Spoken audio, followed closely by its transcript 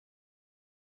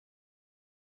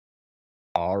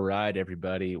All right,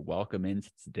 everybody. Welcome into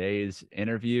today's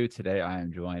interview. Today, I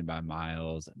am joined by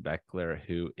Miles Beckler,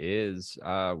 who is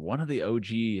one of the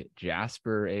OG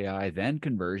Jasper AI, then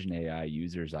Conversion AI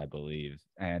users, I believe,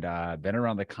 and been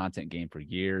around the content game for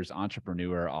years.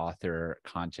 Entrepreneur, author,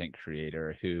 content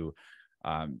creator who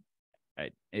um,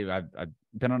 I've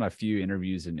been on a few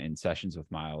interviews and sessions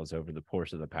with Miles over the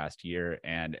course of the past year,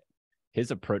 and his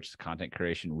approach to content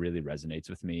creation really resonates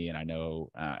with me, and I know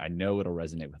it'll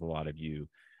resonate with a lot of you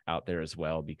out there as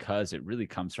well, because it really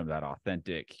comes from that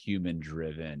authentic,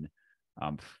 human-driven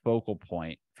focal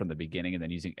point from the beginning, and then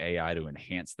using AI to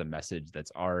enhance the message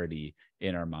that's already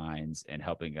in our minds and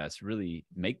helping us really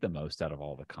make the most out of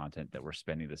all the content that we're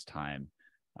spending this time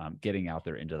getting out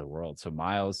there into the world. So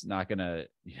Miles, not gonna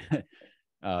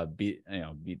beat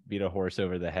a horse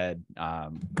over the head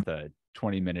with a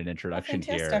 20-minute Oh, introduction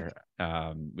fantastic.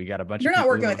 here. We got a bunch You're of not people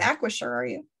working who with Aquasure, are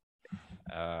you?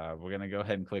 we're going to go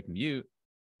ahead and click mute,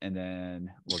 and then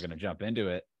we're going to jump into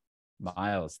it.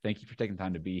 Miles, thank you for taking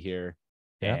time to be here,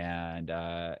 Yeah.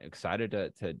 and excited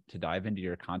to dive into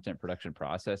your content production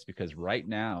process, because right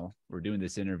now we're doing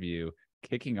this interview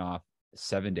kicking off a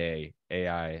 7-day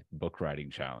AI book writing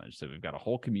challenge. So we've got a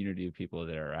whole community of people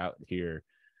that are out here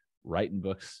writing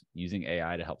books using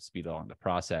AI to help speed along the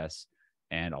process.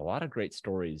 And a lot of great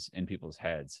stories in people's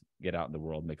heads get out in the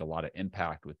world, make a lot of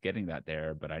impact with getting that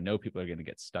there. But I know people are going to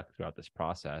get stuck throughout this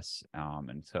process.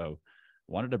 And so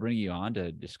wanted to bring you on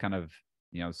to just kind of,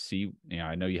 see,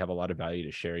 I know you have a lot of value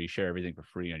to share. You share everything for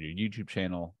free on your YouTube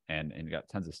channel and got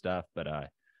tons of stuff. But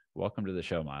welcome to the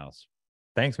show, Miles.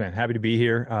 Thanks, man. Happy to be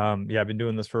here. I've been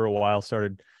doing this for a while.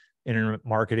 Started internet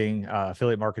marketing,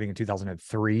 affiliate marketing in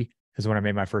 2003 is when I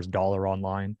made my first dollar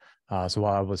online. So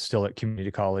while I was still at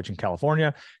community college in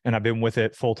California, and I've been with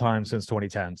it full time since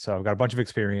 2010. So I've got a bunch of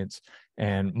experience.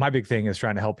 And my big thing is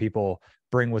trying to help people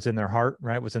bring what's in their heart,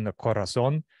 right? What's in the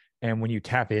corazon. And when you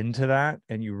tap into that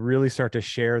and you really start to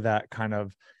share that kind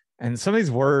of, and some of these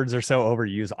words are so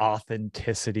overused,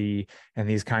 authenticity and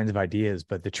these kinds of ideas.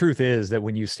 But the truth is that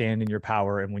when you stand in your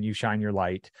power and when you shine your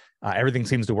light, everything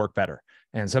seems to work better.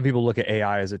 And some people look at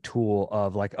AI as a tool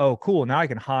of like, oh, cool, now I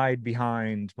can hide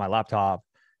behind my laptop.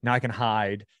 Now I can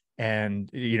hide and,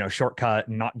 shortcut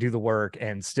and not do the work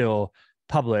and still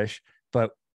publish.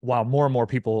 But while more and more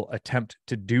people attempt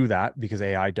to do that, because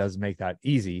AI does make that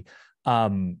easy,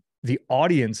 the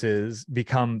audiences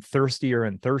become thirstier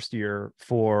and thirstier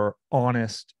for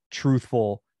honest,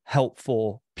 truthful,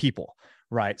 helpful people,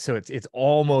 right? So it's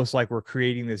almost like we're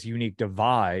creating this unique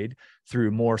divide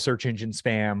through more search engine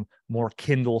spam, more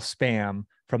Kindle spam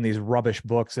from these rubbish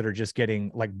books that are just getting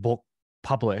like book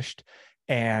published,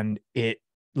 and it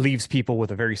leaves people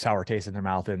with a very sour taste in their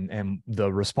mouth. And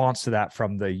the response to that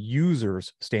from the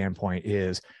user's standpoint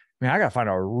is, man, I got to find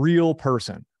a real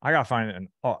person. I got to find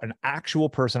an actual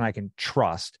person I can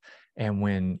trust. And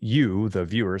when you, the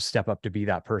viewers, step up to be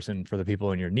that person for the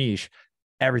people in your niche,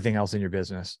 everything else in your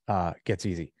business gets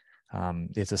easy.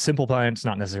 It's a simple plan. It's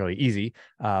not necessarily easy,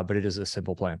 but it is a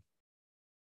simple plan.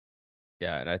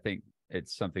 Yeah, and I think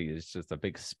it's something that's just a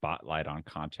big spotlight on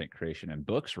content creation and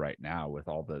books right now, with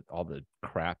all the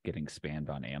crap getting spammed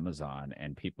on Amazon,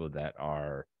 and people that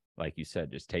are, like you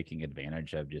said, just taking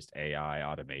advantage of just AI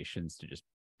automations to just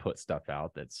put stuff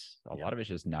out that's a lot of it's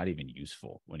just not even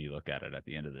useful when you look at it at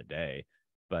the end of the day.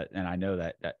 And I know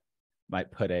that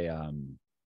might put a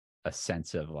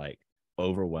sense of like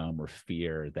overwhelm or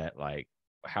fear that, like,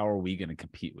 how are we going to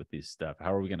compete with this stuff?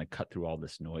 How are we going to cut through all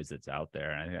this noise that's out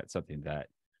there? And I think that's something that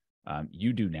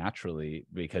you do naturally,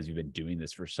 because you've been doing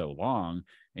this for so long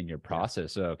in your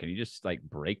process. So can you just like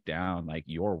break down like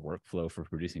your workflow for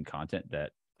producing content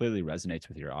that clearly resonates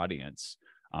with your audience?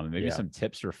 Maybe some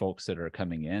tips for folks that are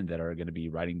coming in that are going to be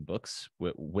writing books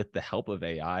with the help of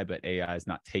AI, but AI is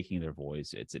not taking their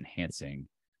voice, it's enhancing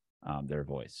their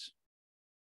voice.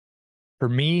 For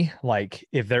me, like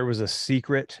if there was a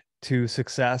secret to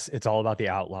success, it's all about the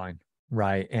outline,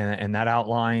 right? And that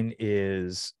outline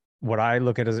is what I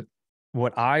look at as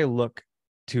what I look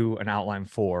to an outline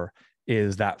for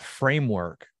is that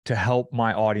framework to help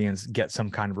my audience get some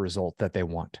kind of result that they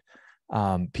want.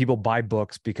 People buy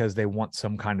books because they want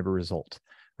some kind of a result,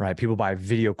 right? People buy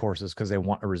video courses because they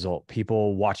want a result.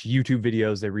 People watch YouTube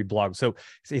videos, they read blogs. So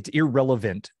it's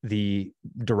irrelevant the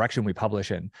direction we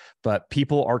publish in, but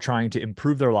people are trying to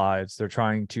improve their lives. They're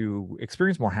trying to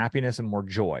experience more happiness and more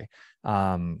joy.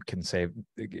 Can save,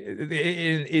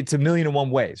 it's a million and one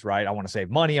ways, right? I want to save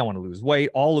money. I want to lose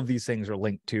weight. All of these things are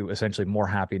linked to essentially more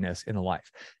happiness in the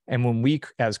life. And when we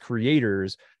as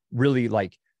creators really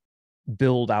like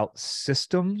build out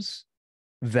systems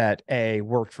that A,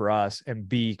 worked for us, and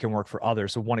B, can work for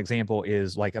others. So one example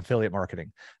is like affiliate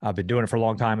marketing. I've been doing it for a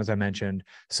long time, as I mentioned.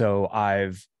 So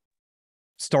I've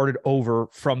started over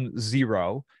from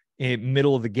zero in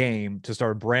middle of the game to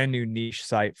start a brand new niche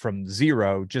site from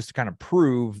zero, just to kind of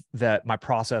prove that my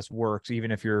process works, even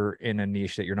if you're in a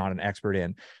niche that you're not an expert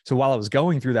in. So while I was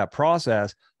going through that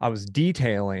process, I was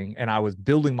detailing and I was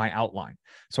building my outline.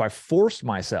 So I forced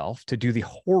myself to do the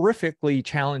horrifically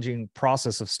challenging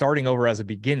process of starting over as a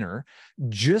beginner,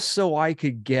 just so I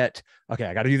could get, okay,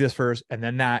 I got to do this first, and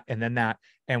then that, and then that.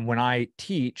 And when I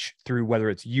teach through, whether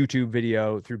it's YouTube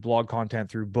video, through blog content,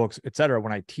 through books, et cetera,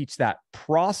 when I teach that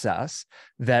process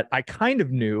that I kind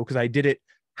of knew because I did it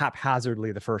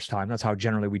haphazardly the first time. That's how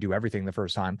generally we do everything the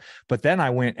first time. But then I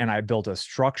went and I built a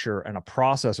structure and a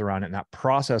process around it, and that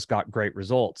process got great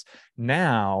results.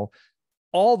 Now,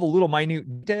 all the little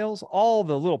minute details, all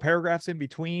the little paragraphs in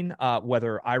between,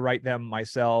 whether I write them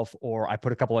myself or I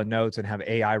put a couple of notes and have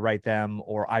AI write them,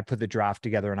 or I put the draft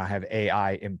together and I have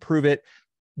AI improve it,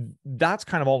 that's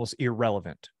kind of almost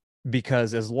irrelevant,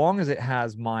 because as long as it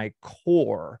has my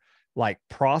core like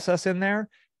process in there,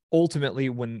 ultimately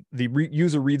when the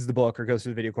user reads the book or goes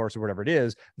through the video course or whatever it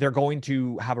is, they're going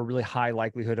to have a really high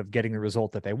likelihood of getting the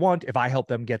result that they want. If I help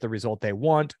them get the result they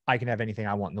want, I can have anything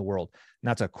I want in the world. And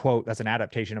that's a quote, that's an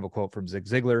adaptation of a quote from Zig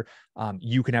Ziglar.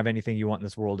 You can have anything you want in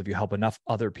this world if you help enough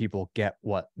other people get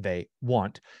what they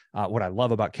want. What I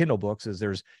love about Kindle books is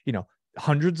there's,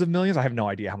 hundreds of millions. I have no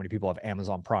idea how many people have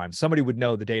Amazon Prime. Somebody would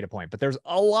know the data point, but there's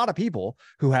a lot of people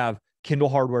who have Kindle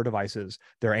hardware devices.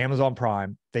 They're Amazon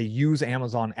Prime. They use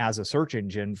Amazon as a search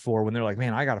engine for when they're like,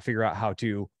 man, I got to figure out how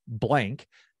to blank.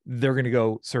 They're going to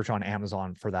go search on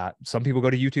Amazon for that. Some people go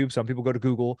to YouTube, some people go to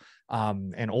Google.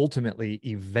 And ultimately,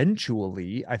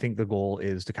 eventually, I think the goal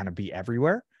is to kind of be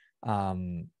everywhere.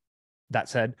 That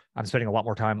said, I'm spending a lot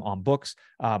more time on books.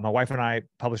 My wife and I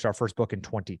published our first book in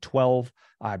 2012.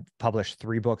 I published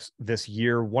 3 books this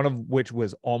year, one of which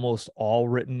was almost all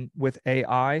written with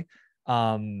AI,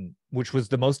 which was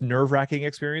the most nerve-wracking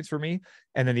experience for me.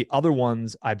 And then the other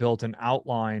ones, I built an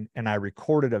outline and I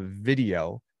recorded a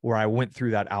video where I went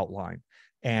through that outline.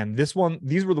 And these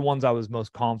were the ones I was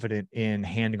most confident in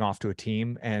handing off to a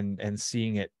team and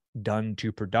seeing it done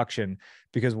to production.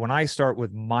 Because when I start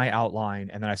with my outline,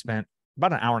 and then I spent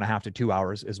about an hour and a half to 2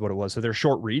 hours is what it was. So they're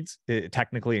short reads,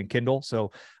 technically in Kindle. So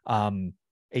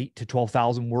 8 to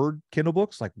 12,000 word Kindle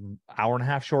books, like hour and a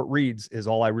half short reads is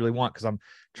all I really want, because I'm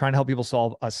trying to help people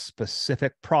solve a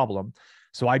specific problem.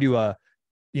 So I do a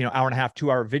hour and a half,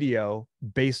 2 hour video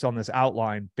based on this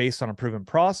outline, based on a proven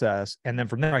process. And then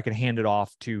from there, I can hand it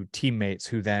off to teammates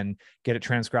who then get it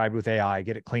transcribed with AI,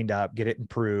 get it cleaned up, get it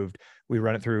improved. We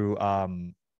run it through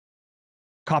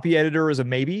copy editor is a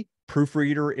maybe,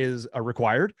 proofreader is a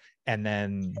required, and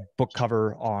then book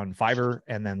cover on Fiverr,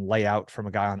 and then layout from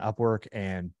a guy on Upwork,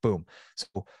 and boom.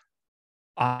 So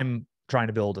I'm trying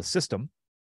to build a system,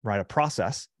 right? A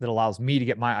process that allows me to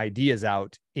get my ideas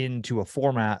out into a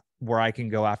format where I can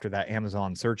go after that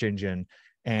Amazon search engine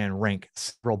and rank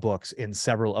several books in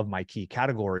several of my key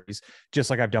categories, just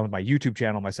like I've done with my YouTube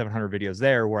channel, my 700 videos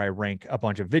there, where I rank a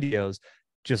bunch of videos,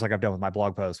 just like I've done with my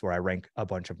blog posts where I rank a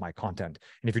bunch of my content.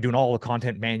 And if you're doing all the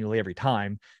content manually every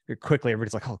time, quickly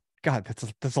everybody's like, oh God,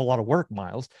 that's a lot of work,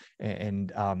 Miles.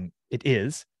 And it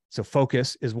is. So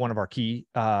focus is one of our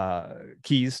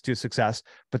keys to success,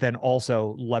 but then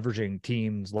also leveraging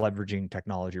teams, leveraging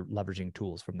technology, leveraging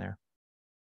tools from there.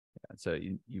 Yeah, so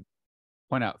you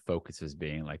point out focus as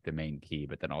being like the main key,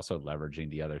 but then also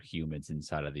leveraging the other humans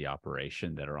inside of the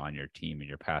operation that are on your team and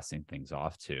you're passing things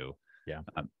off to. Yeah.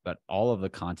 But all of the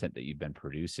content that you've been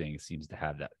producing seems to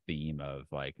have that theme of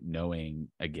like knowing,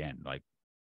 again, like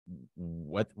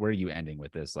where are you ending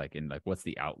with this? Like, what's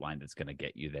the outline that's going to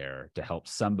get you there to help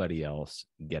somebody else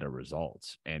get a result?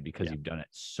 And because you've done it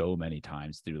so many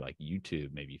times through like YouTube,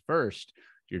 maybe first,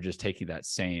 you're just taking that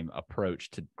same approach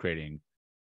to creating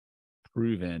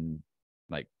proven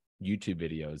like YouTube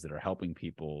videos that are helping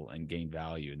people and gain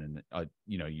value. And then,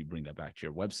 you bring that back to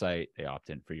your website, they opt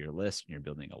in for your list, and you're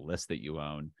building a list that you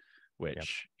own,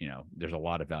 which, there's a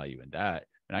lot of value in that.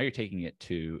 Now you're taking it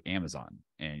to Amazon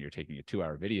and you're taking a 2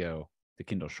 hour video to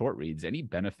Kindle short reads. Any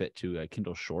benefit to a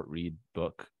Kindle short read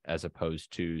book as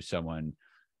opposed to someone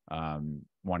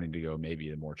wanting to go maybe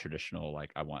the more traditional,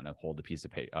 like I want to hold a piece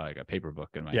of like a paper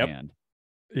book in my hand?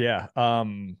 Yeah.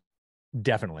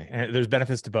 Definitely. And there's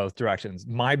benefits to both directions.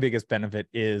 My biggest benefit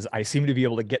is I seem to be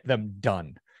able to get them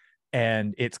done.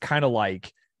 And it's kind of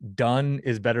like done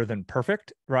is better than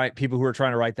perfect, right? People who are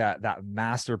trying to write that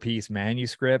masterpiece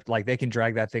manuscript, like they can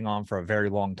drag that thing on for a very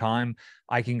long time.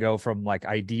 I can go from like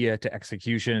idea to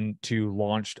execution to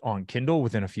launched on Kindle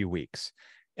within a few weeks.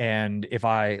 And if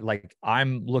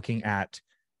I'm looking at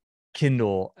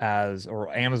Kindle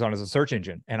or Amazon as a search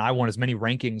engine, and I want as many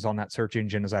rankings on that search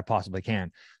engine as I possibly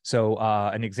can. So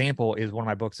an example is one of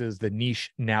my books is The Niche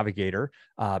Navigator.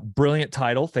 Brilliant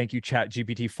title. Thank you,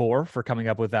 ChatGPT-4, for coming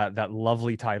up with that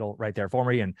lovely title right there for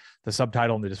me. And the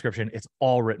subtitle in the description, it's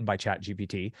all written by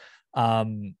ChatGPT.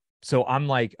 So I'm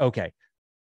like, okay,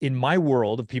 in my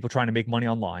world of people trying to make money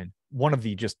online, one of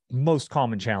the just most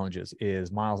common challenges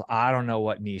is, Miles, I don't know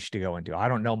what niche to go into. I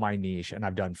don't know my niche. And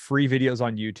I've done free videos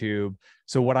on YouTube.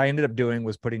 So what I ended up doing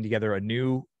was putting together a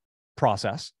new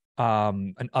process,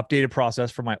 an updated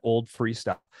process for my old free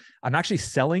stuff. I'm actually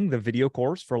selling the video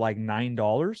course for like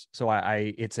 $9. So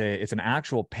it's an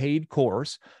actual paid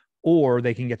course, or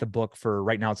they can get the book for,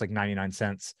 right now it's like 99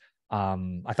 cents.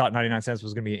 I thought 99 cents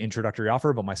was going to be an introductory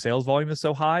offer, but my sales volume is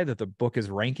so high that the book is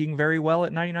ranking very well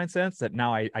at 99 cents that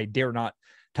now I dare not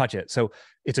touch it. So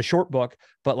it's a short book,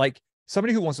 but like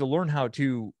somebody who wants to learn how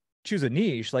to choose a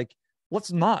niche, like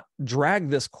let's not drag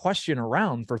this question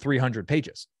around for 300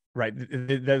 pages, right?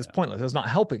 That is pointless. It's not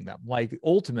helping them. Like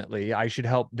ultimately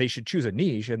they should choose a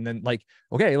niche and then like,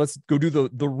 okay, let's go do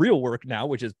the real work now,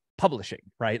 which is publishing,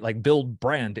 right? Like build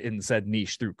brand in said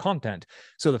niche through content.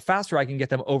 So the faster I can get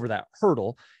them over that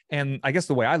hurdle. And I guess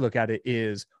the way I look at it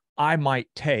is I might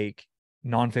take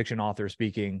nonfiction author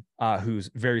speaking,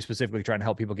 who's very specifically trying to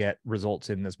help people get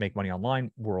results in this make money online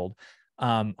world.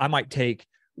 I might take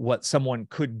what someone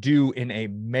could do in a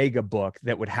mega book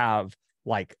that would have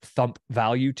like thump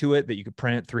value to it, that you could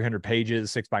print 300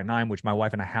 pages, 6x9, which my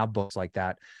wife and I have books like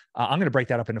that. I'm going to break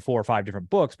that up into 4 or 5 different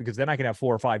books, because then I can have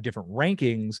 4 or 5 different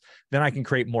rankings. Then I can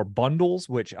create more bundles,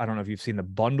 which I don't know if you've seen the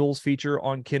bundles feature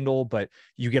on Kindle, but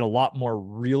you get a lot more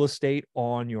real estate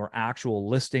on your actual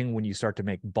listing when you start to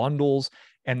make bundles.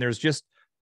 And there's just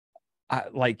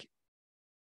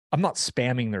I'm not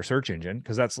spamming their search engine,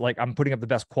 because that's like I'm putting up the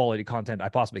best quality content I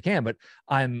possibly can, but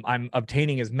I'm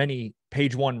obtaining as many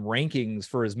page 1 rankings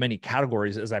for as many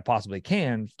categories as I possibly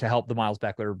can to help the Miles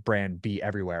Beckler brand be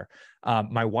everywhere.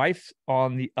 My wife,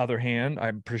 on the other hand,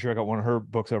 I'm pretty sure I got one of her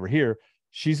books over here.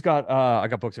 She's got I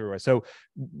got books everywhere. So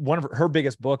one of her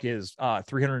biggest book is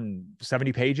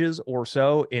 370 pages or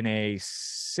so in a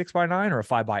 6x9 or a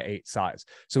 5x8 size.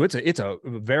 So it's a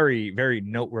very, very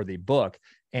noteworthy book.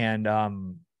 And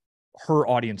her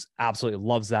audience absolutely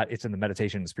loves that. It's in the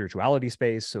meditation and spirituality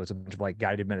space. So it's a bunch of like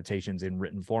guided meditations in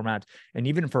written format. And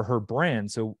even for her brand.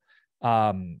 So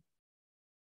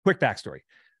quick backstory.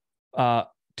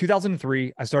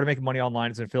 2003, I started making money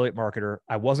online as an affiliate marketer.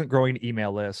 I wasn't growing an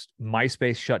email list.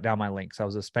 MySpace shut down my links. I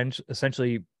was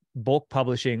essentially bulk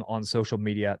publishing on social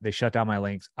media. They shut down my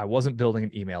links. I wasn't building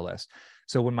an email list.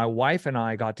 So when my wife and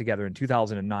I got together in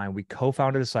 2009, we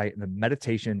co-founded a site in the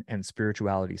meditation and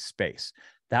spirituality space.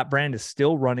 That brand is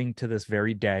still running to this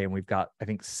very day. And we've got, I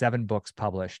think, 7 books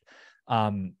published.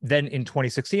 Then in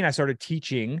 2016, I started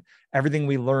teaching everything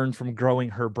we learned from growing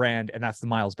her brand, and that's the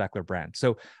Miles Beckler brand.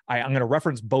 So I'm going to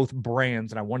reference both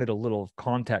brands, and I wanted a little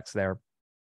context there.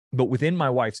 But within my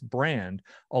wife's brand,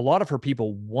 a lot of her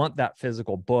people want that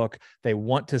physical book. They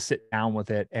want to sit down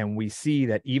with it. And we see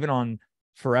that even on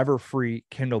forever free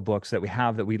Kindle books that we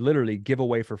have, that we literally give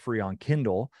away for free on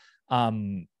Kindle,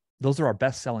 those are our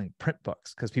best selling print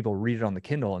books, because people read it on the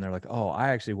Kindle and they're like, oh, I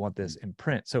actually want this in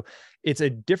print. So it's a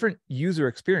different user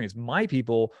experience. My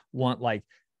people want like,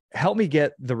 help me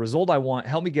get the result I want,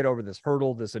 help me get over this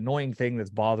hurdle, this annoying thing that's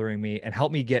bothering me, and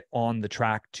help me get on the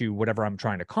track to whatever I'm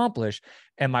trying to accomplish.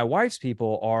 And my wife's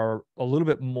people are a little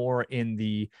bit more in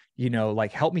the,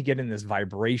 like, help me get in this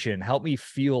vibration, help me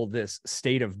feel this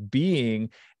state of being.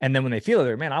 And then when they feel it,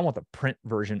 they're, man, I want the print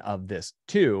version of this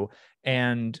too.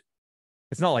 And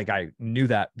it's not like I knew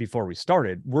that before we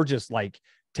started. We're just like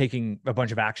taking a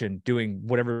bunch of action, doing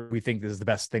whatever we think is the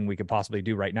best thing we could possibly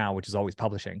do right now, which is always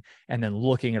publishing, and then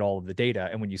looking at all of the data.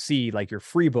 And when you see like your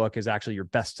free book is actually your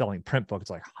best selling print book, it's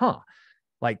like,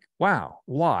 like, wow,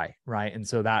 why? Right. And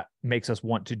so that makes us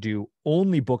want to do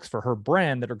only books for her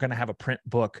brand that are going to have a print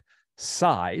book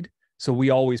side. So we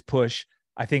always push,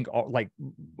 I think, like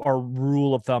our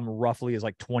rule of thumb roughly is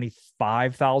like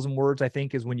 25,000 words, I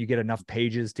think, is when you get enough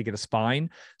pages to get a spine.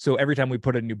 So every time we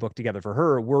put a new book together for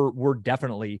her, we're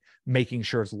definitely making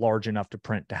sure it's large enough to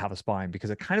print to have a spine, because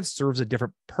it kind of serves a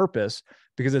different purpose,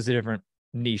 because it's a different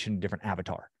niche and a different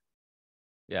avatar.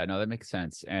 Yeah, no, that makes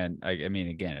sense. And I mean,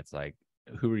 again, it's like,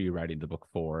 who are you writing the book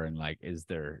for? And like, is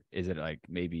it like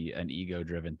maybe an ego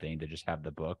driven thing to just have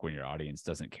the book when your audience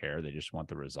doesn't care, they just want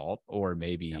the result? Or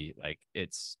maybe like,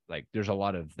 it's like, there's a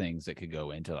lot of things that could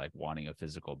go into like wanting a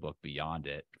physical book beyond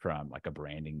it, from like a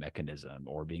branding mechanism,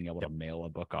 or being able to mail a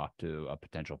book off to a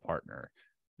potential partner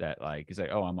that like, is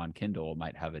like, oh, I'm on Kindle,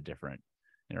 might have a different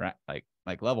interact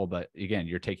like level. But again,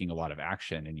 you're taking a lot of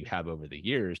action, and you have over the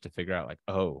years to figure out like,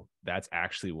 oh, that's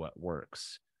actually what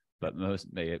works. But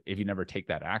if you never take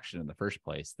that action in the first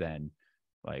place, then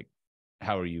like,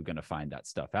 how are you going to find that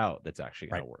stuff out that's actually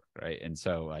going to work? Right. And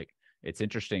so like, it's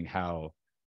interesting how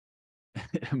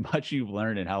much you've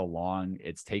learned and how long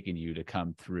it's taken you to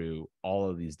come through all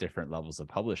of these different levels of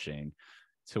publishing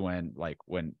to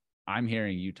when I'm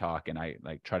hearing you talk and I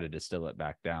like try to distill it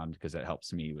back down, because it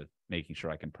helps me with making sure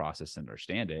I can process and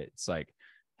understand it. It's like,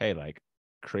 hey, like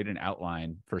create an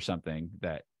outline for something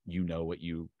that you know what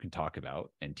you can talk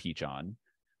about and teach on,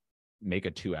 make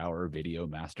a 2-hour video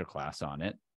masterclass on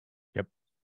it. Yep.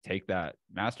 Take that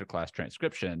masterclass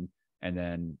transcription. And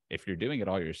then if you're doing it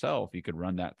all yourself, you could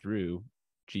run that through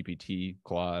GPT,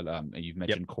 Claude, and you've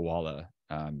mentioned Koala,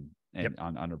 and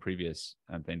on a previous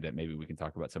thing that maybe we can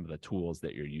talk about some of the tools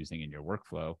that you're using in your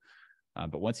workflow.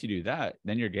 But once you do that,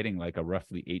 then you're getting like a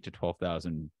roughly 8,000 to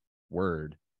 12,000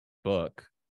 word book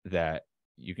that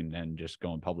you can then just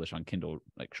go and publish on Kindle,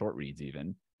 like short reads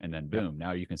even. And then boom,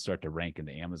 now you can start to rank in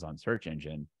the Amazon search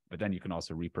engine. But then you can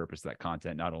also repurpose that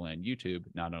content, not only on YouTube,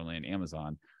 not only on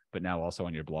Amazon, but now also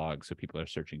on your blog. So people are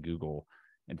searching Google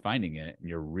and finding it, and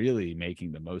you're really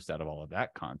making the most out of all of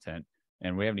that content.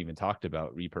 And we haven't even talked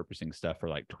about repurposing stuff for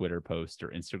like Twitter posts or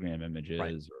Instagram images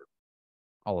or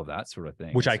all of that sort of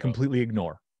thing. Which I completely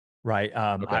ignore. Right.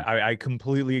 I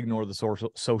completely ignore the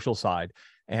social side.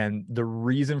 And the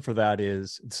reason for that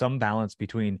is some balance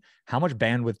between how much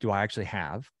bandwidth do I actually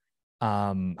have?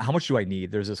 How much do I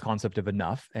need? There's this concept of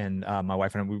enough. And my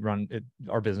wife and I, we run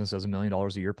our business as $1 million a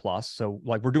year plus. So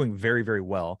like we're doing very, very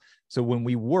well. So when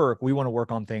we work, we want to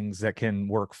work on things that can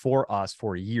work for us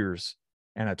for years.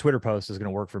 And a Twitter post is going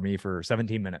to work for me for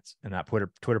 17 minutes, and that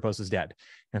Twitter post is dead.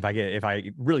 And if I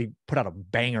really put out a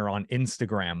banger on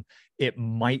Instagram, it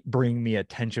might bring me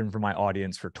attention from my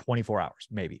audience for 24 hours,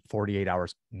 maybe 48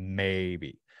 hours,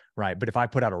 maybe. Right. But if I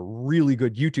put out a really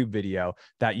good YouTube video,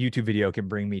 that YouTube video can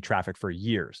bring me traffic for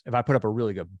years. If I put up a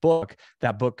really good book,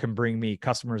 that book can bring me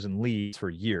customers and leads for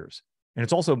years. And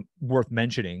it's also worth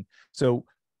mentioning. So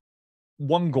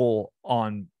one goal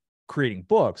on creating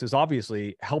books is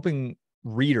obviously helping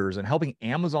readers and helping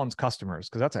Amazon's customers,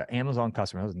 because that's an Amazon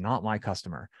customer, that's not my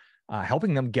customer,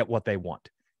 helping them get what they want.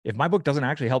 If my book doesn't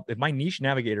actually help, if my niche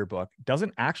navigator book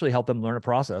doesn't actually help them learn a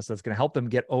process that's going to help them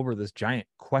get over this giant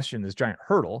question, this giant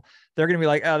hurdle, they're going to be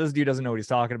like, oh, this dude doesn't know what he's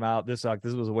talking about. This sucked.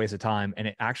 This was a waste of time. And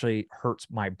it actually hurts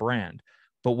my brand.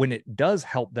 But when it does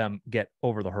help them get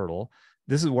over the hurdle,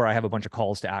 this is where I have a bunch of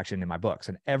calls to action in my books.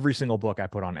 And every single book I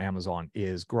put on Amazon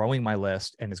is growing my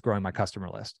list and it's growing my customer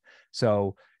list.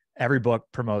 So every book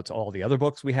promotes all the other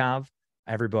books we have.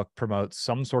 Every book promotes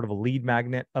some sort of a lead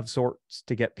magnet of sorts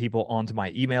to get people onto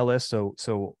my email list. So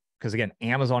because again,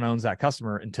 Amazon owns that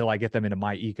customer until I get them into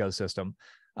my ecosystem.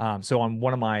 So on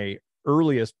one of my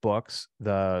earliest books,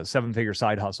 the 7-Figure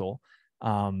Side Hustle,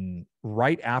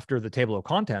 right after the table of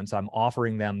contents, I'm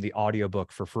offering them the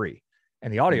audiobook for free.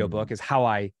 And the audiobook is how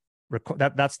I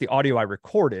that's the audio I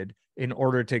recorded in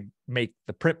order to make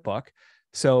the print book.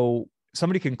 So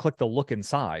somebody can click the look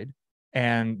inside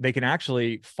and they can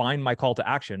actually find my call to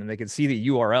action, and they can see the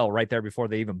URL right there before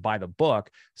they even buy the book.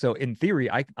 So in theory,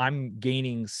 I'm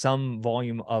gaining some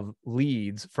volume of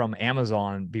leads from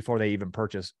Amazon before they even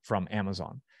purchase from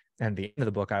Amazon. And at the end of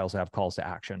the book, I also have calls to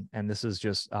action. And this is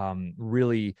just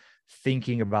really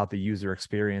thinking about the user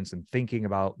experience and thinking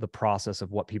about the process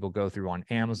of what people go through on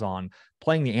Amazon,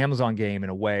 playing the Amazon game in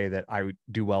a way that I would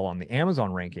do well on the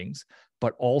Amazon rankings,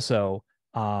 but also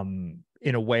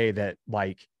in a way that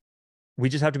like, we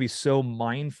just have to be so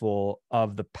mindful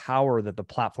of the power that the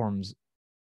platforms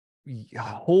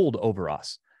hold over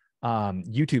us.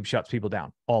 YouTube shuts people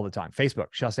down all the time. Facebook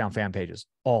shuts down fan pages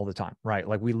all the time, right?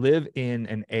 Like we live in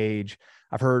an age,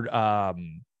 I've heard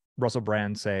Russell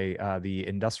Brand say the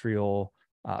industrial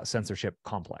censorship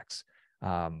complex.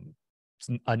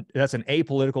 That's an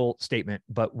apolitical statement,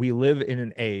 but we live in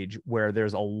an age where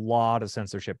there's a lot of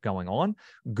censorship going on.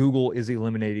 Google is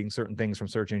eliminating certain things from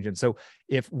search engines. So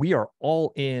if we are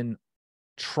all in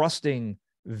trusting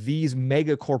these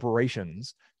mega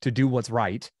corporations to do what's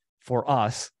right for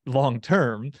us long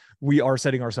term, we are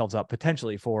setting ourselves up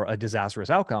potentially for a disastrous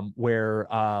outcome where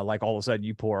like all of a sudden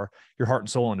you pour your heart and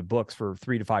soul into books for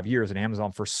 3 to 5 years, and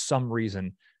Amazon, for some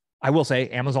reason, I will say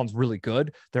Amazon's really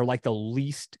good. They're like the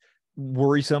least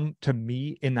worrisome to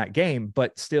me in that game,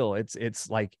 but still it's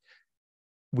like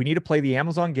we need to play the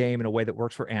Amazon game in a way that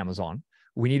works for Amazon.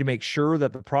 We need to make sure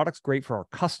that the product's great for our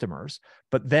customers,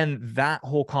 but then that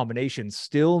whole combination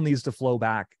still needs to flow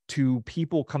back to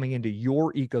people coming into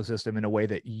your ecosystem in a way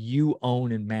that you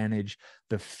own and manage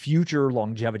the future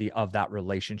longevity of that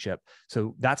relationship.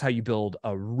 So that's how you build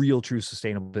a real, true,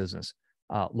 sustainable business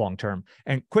long term.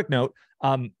 And quick note,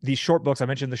 these short books, I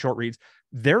mentioned the short reads,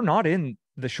 they're not in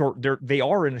the short, they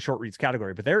are in the short reads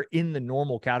category, but they're in the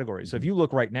normal category. So if you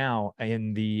look right now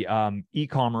in the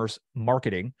e-commerce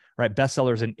marketing, right,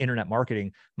 bestsellers in internet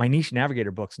marketing, my Niche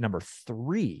Navigator book's number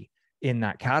 3 in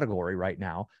that category right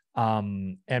now.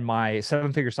 And my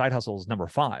 7-figure side hustle is number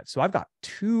 5. So I've got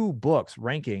 2 books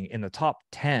ranking in the top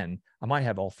 10. I might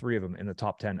have all 3 of them in the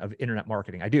top 10 of internet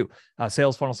marketing. I do.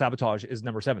 Sales Funnel Sabotage is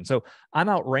number 7. So I'm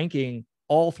outranking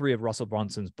all 3 of Russell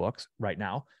Brunson's books right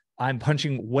now. I'm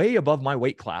punching way above my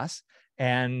weight class.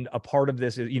 And a part of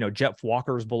this is, you know, Jeff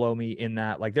Walker's below me in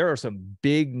that, like, there are some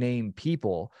big name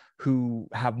people who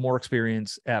have more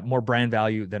experience, more brand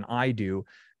value than I do.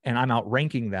 And I'm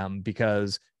outranking them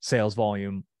because sales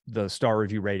volume, the star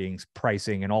review ratings,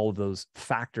 pricing, and all of those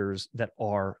factors that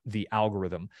are the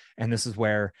algorithm. And this is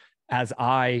where, as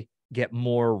I get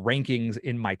more rankings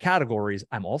in my categories,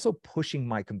 I'm also pushing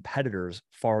my competitors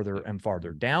farther and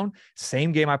farther down.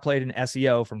 Same game I played in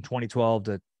SEO from 2012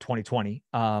 to 2020.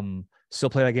 Still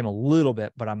play that game a little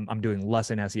bit, but I'm doing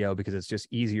less in SEO because it's just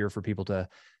easier for people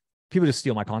just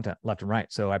steal my content left and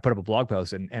right. So I put up a blog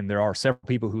post, and there are several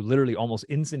people who literally almost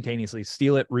instantaneously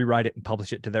steal it, rewrite it, and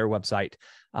publish it to their website.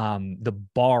 The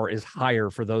bar is higher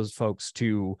for those folks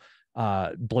to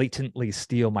blatantly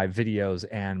steal my videos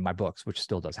and my books, which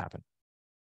still does happen.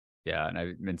 Yeah, and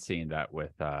I've been seeing that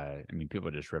with, I mean, people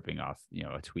just ripping off, you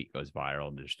know, a tweet goes viral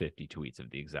and there's 50 tweets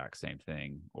of the exact same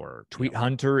thing. Or Tweet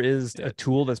Hunter is a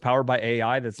tool that's powered by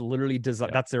AI that's literally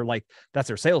designed. That's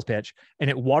their sales pitch, and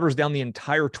it waters down the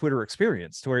entire Twitter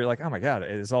experience to where you're like, oh my God,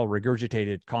 it's all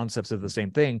regurgitated concepts of the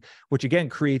same thing, which again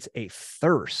creates a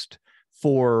thirst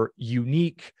for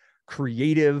unique,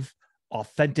 creative,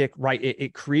 authentic, right?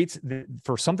 It creates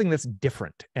for something that's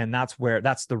different. And that's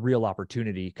the real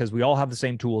opportunity, because we all have the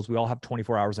same tools. We all have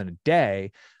 24 hours in a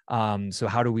day. So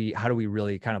how do we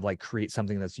really kind of like create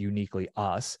something that's uniquely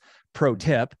us? Pro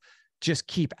tip, just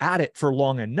keep at it for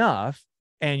long enough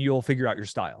and you'll figure out your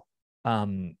style.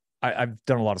 I've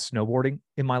done a lot of snowboarding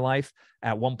in my life.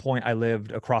 At one point, I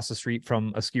lived across the street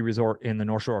from a ski resort in the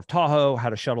North Shore of Tahoe,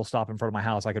 had a shuttle stop in front of my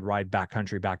house. I could ride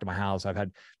backcountry back to my house. I've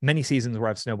had many seasons where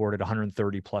I've snowboarded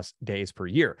 130 plus days per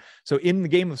year. So in the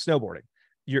game of snowboarding,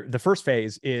 the first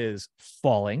phase is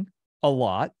falling a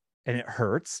lot and it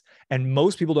hurts. And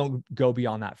most people don't go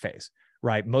beyond that phase,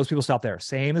 right? Most people stop there.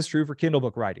 Same is true for Kindle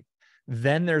book writing.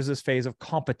 Then there's this phase of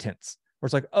competence where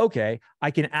it's like, okay,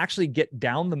 I can actually get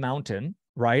down the mountain,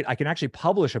 right? I can actually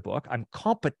publish a book. I'm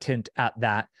competent at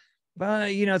that,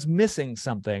 but you know, it's missing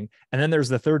something. And then there's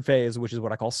the third phase, which is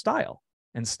what I call style.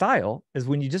 And style is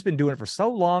when you've just been doing it for so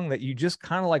long that you just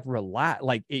kind of like relax,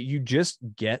 you just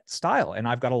get style. And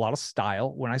I've got a lot of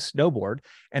style when I snowboard.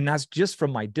 And that's just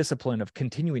from my discipline of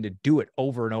continuing to do it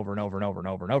over and over and over and over and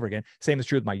over and over again. Same is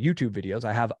true with my YouTube videos.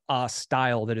 I have a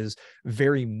style that is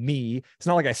very me. It's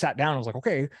not like I sat down and was like,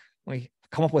 okay, let me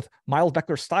come up with Miles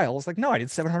Beckler style. It's like, no, I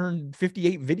did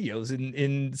 758 videos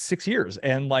in 6 years.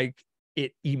 And like,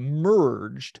 it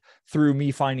emerged through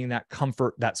me finding that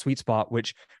comfort, that sweet spot,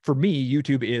 which for me,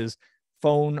 YouTube is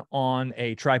phone on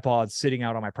a tripod sitting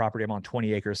out on my property. I'm on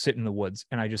 20 acres, sitting in the woods.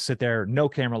 And I just sit there, no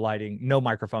camera lighting, no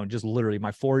microphone, just literally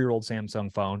my 4-year-old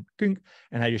Samsung phone.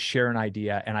 And I just share an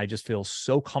idea. And I just feel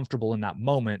so comfortable in that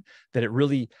moment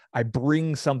that I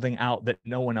bring something out that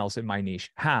no one else in my niche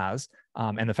has.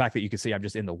 And the fact that you can see I'm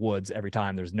just in the woods every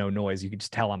time, there's no noise. You can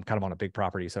just tell I'm kind of on a big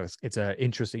property. So it's an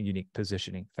interesting, unique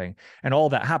positioning thing. And all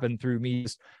that happened through me.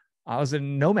 I was a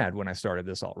nomad when I started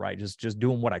this, all right. Just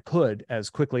doing what I could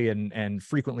as quickly and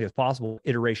frequently as possible.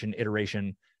 Iteration,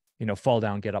 you know, fall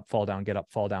down, get up, fall down, get up,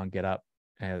 fall down, get up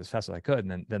as fast as I could.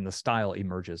 And then the style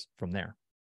emerges from there.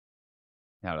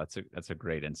 No, that's a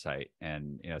great insight.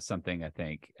 And, you know, something I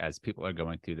think as people are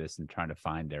going through this and trying to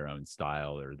find their own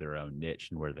style or their own niche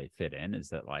and where they fit in, is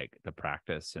that like the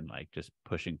practice and like just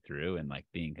pushing through and like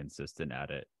being consistent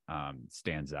at it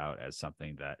stands out as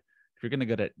something that if you're going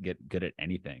to get good at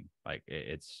anything, like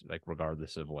it's like,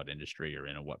 regardless of what industry you're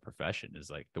in or what profession, is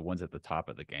like the ones at the top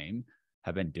of the game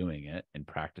have been doing it and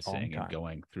practicing and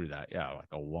going through that. Yeah.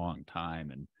 Like a long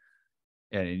time.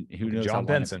 And who knows? John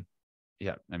Benson.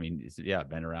 Yeah, I mean,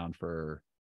 been around for,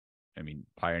 I mean,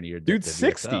 pioneered. Dude's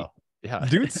 60. Yeah,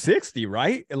 dude's 60,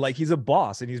 right? Like he's a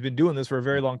boss and he's been doing this for a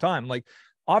very long time. Like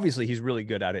obviously he's really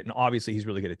good at it, and obviously he's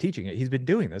really good at teaching it. He's been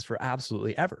doing this for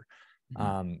absolutely ever.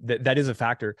 That is a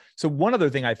factor. So one other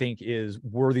thing I think is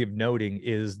worthy of noting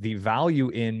is the value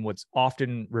in what's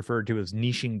often referred to as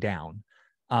niching down.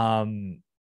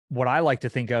 What I like to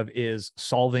think of is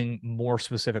solving more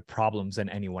specific problems than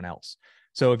anyone else.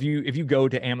 So if you go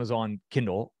to Amazon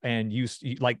Kindle and you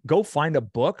like go find a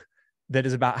book that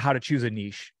is about how to choose a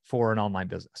niche for an online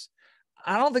business.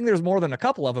 I don't think there's more than a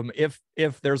couple of them if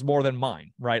there's more than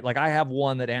mine, right? Like I have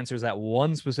one that answers that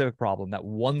one specific problem, that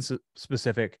one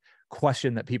specific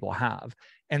question that people have.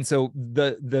 And so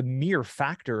the mere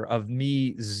factor of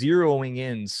me zeroing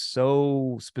in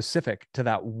so specific to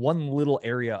that one little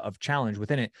area of challenge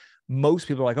within it, most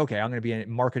people are like, okay, I'm going to be a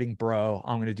marketing bro.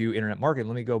 I'm going to do internet marketing.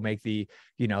 Let me go make the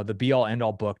be all end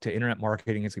all book to internet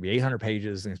marketing. It's going to be 800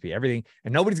 pages. It's going to be everything.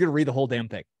 And nobody's going to read the whole damn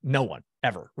thing. No one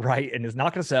ever. Right. And it's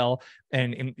not going to sell.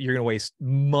 And you're going to waste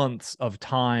months of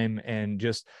time. And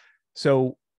just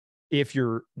so if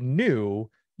you're new,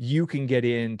 you can get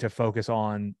in to focus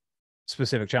on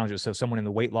specific challenges. So someone in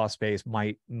the weight loss space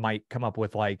might come up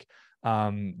with like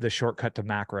the shortcut to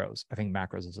macros. I think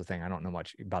macros is a thing. I don't know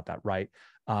much about that. Right.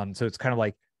 So it's kind of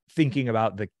like thinking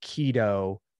about the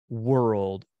keto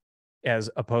world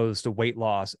as opposed to weight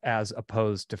loss, as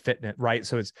opposed to fitness, right?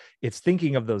 So it's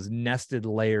thinking of those nested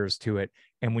layers to it.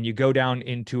 And when you go down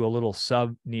into a little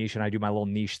sub niche, and I do my little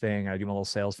niche thing, and I do my little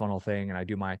sales funnel thing, and I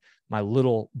do my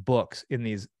little books in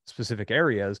these specific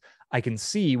areas, I can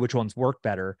see which ones work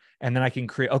better. And then I can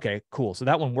create, okay, cool. So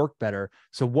that one worked better.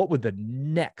 So what would the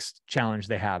next challenge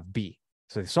they have be?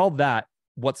 So they solve that.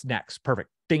 What's next? Perfect.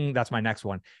 Ding, that's my next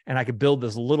one. And I could build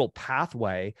this little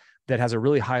pathway that has a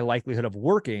really high likelihood of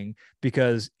working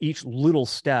because each little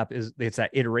step it's that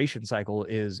iteration cycle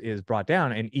is brought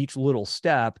down, and each little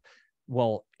step,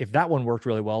 well, if that one worked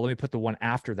really well, let me put the one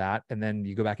after that. And then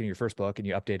you go back into your first book and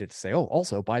you update it to say, oh,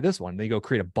 also buy this one. Then you go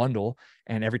create a bundle.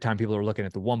 And every time people are looking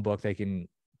at the one book, they can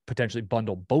potentially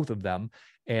bundle both of them.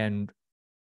 And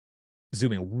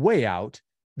zooming way out,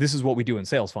 this is what we do in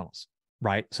sales funnels.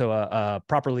 Right. So a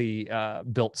properly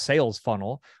built sales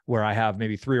funnel where I have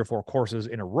maybe 3 or 4 courses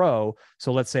in a row.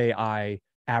 So let's say I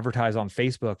advertise on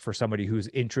Facebook for somebody who's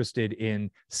interested in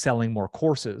selling more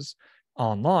courses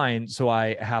online. So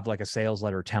I have like a sales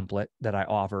letter template that I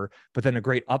offer, but then a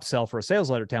great upsell for a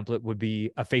sales letter template would be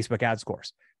a Facebook ads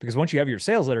course, because once you have your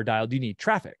sales letter dialed, you need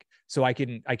traffic. So I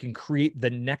can create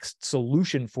the next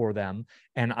solution for them,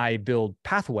 and I build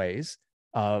pathways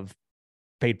of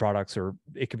paid products, or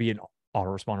it could be an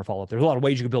autoresponder follow-up. There's a lot of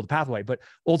ways you can build a pathway, but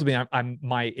ultimately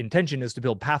my intention is to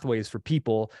build pathways for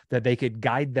people that they could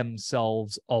guide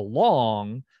themselves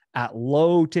along at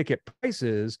low ticket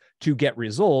prices to get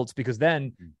results, because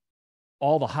then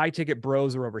all the high ticket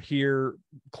bros are over here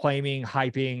claiming,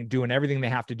 hyping, doing everything they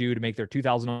have to do to make their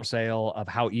 $2,000 sale of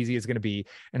how easy it's going to be.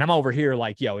 And I'm over here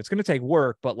like, yo, it's going to take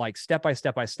work, but like step by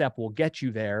step will get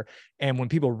you there. And when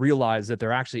people realize that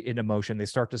they're actually into motion, they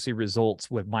start to see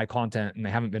results with my content, and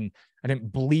I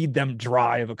didn't bleed them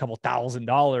dry of a couple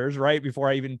 $1,000s, right? Before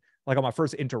I even, like on my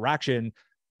first interaction,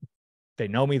 they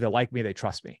know me, they like me, they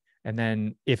trust me. And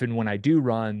then if and when I do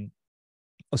run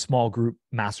a small group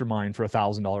mastermind for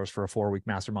 $1,000 for a 4-week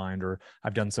mastermind, or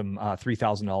I've done some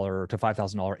 $3,000 to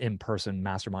 $5,000 in-person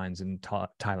masterminds in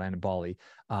Thailand and Bali.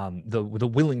 The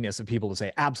willingness of people to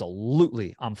say,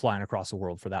 absolutely, I'm flying across the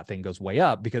world for that thing goes way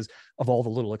up because of all the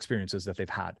little experiences that they've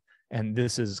had. And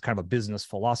this is kind of a business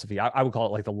philosophy. I would call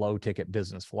it like the low ticket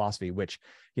business philosophy, which,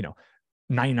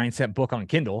 99-cent book on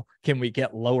Kindle. Can we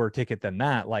get lower ticket than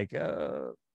that? Like,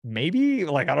 maybe,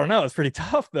 like, I don't know. It's pretty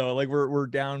tough though. Like we're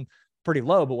down pretty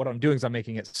low, but what I'm doing is I'm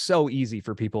making it so easy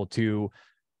for people to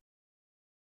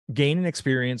gain an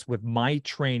experience with my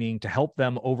training to help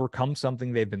them overcome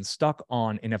something they've been stuck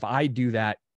on. And if I do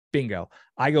that, bingo,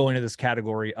 I go into this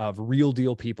category of real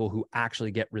deal people who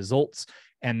actually get results.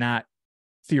 And that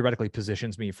theoretically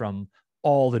positions me from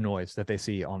all the noise that they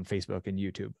see on Facebook and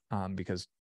YouTube, because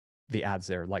the ads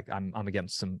there, like I'm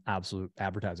against some absolute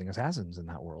advertising assassins in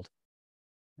that world.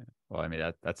 Well, I mean,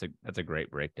 that's a great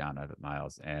breakdown of it,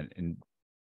 Miles. And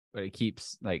what it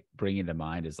keeps like bringing to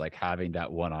mind is like having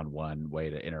that one-on-one way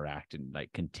to interact and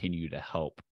like continue to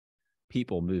help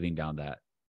people moving down that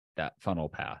funnel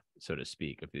path, so to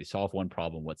speak. If they solve one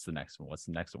problem, what's the next one? What's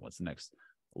the next one? What's the next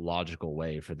logical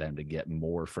way for them to get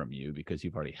more from you, because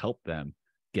you've already helped them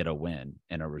get a win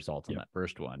and a result on that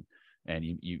first one. And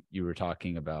you were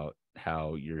talking about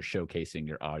how you're showcasing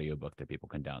your audiobook that people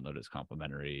can download as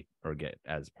complimentary or get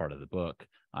as part of the book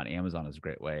on Amazon is a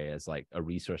great way as like a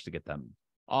resource to get them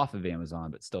off of Amazon,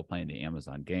 but still playing the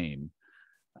Amazon game.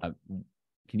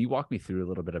 Can you walk me through a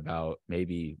little bit about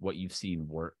maybe what you've seen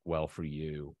work well for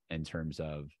you in terms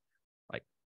of like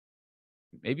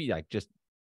maybe like just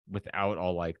without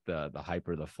all like the hype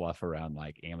or the fluff around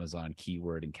like Amazon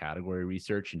keyword and category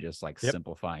research, and just like Yep.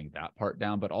 simplifying that part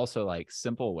down, but also like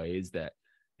simple ways that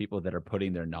people that are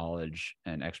putting their knowledge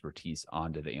and expertise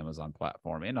onto the Amazon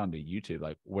platform and onto YouTube,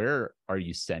 like where are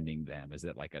you sending them? Is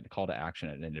it like a call to action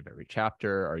at the end of every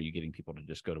chapter? Are you getting people to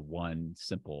just go to one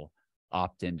simple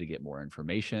opt-in to get more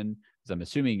information? Because I'm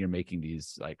assuming you're making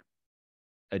these like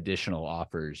additional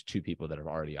offers to people that have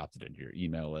already opted into your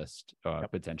email list,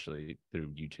 potentially through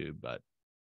YouTube. But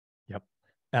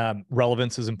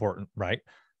relevance is important, right?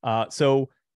 So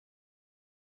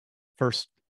first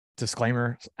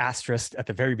disclaimer, asterisk at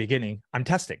the very beginning, I'm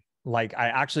testing. Like I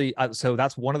actually, so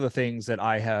that's one of the things that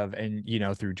I have, and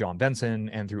through John Benson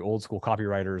and through old school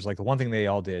copywriters, like the one thing they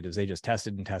all did is they just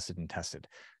tested and tested and tested.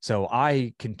 So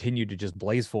I continued to just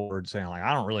blaze forward saying like,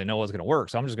 I don't really know what's going to work.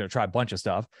 So I'm just going to try a bunch of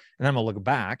stuff. And then I'm going to look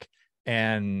back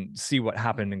and see what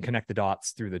happened and connect the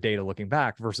dots through the data looking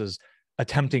back versus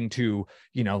attempting to,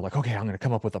 like, okay, I'm going to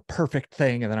come up with a perfect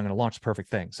thing and then I'm going to launch the perfect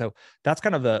thing. So that's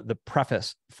kind of the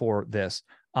preface for this.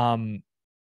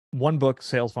 One book,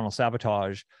 Sales Funnel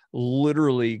Sabotage,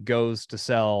 literally goes to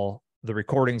sell the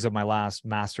recordings of my last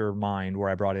mastermind where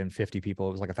I brought in 50 people.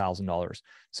 It was like $1,000.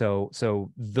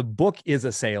 So the book is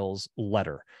a sales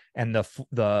letter, and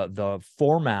the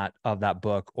format of that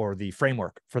book, or the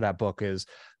framework for that book, is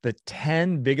the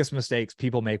 10 biggest mistakes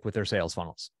people make with their sales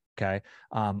funnels. Okay.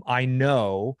 I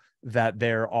know that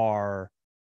there are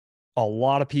a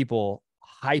lot of people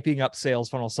hyping up sales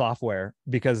funnel software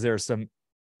because there's some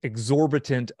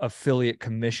exorbitant affiliate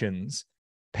commissions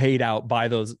paid out by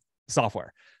those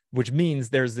software, which means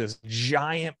there's this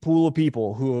giant pool of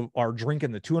people who are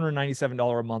drinking the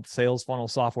 $297 a month sales funnel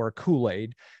software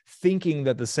Kool-Aid, thinking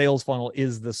that the sales funnel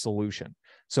is the solution.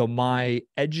 So my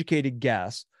educated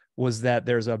guess was that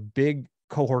there's a big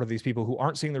cohort of these people who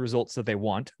aren't seeing the results that they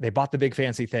want. They bought the big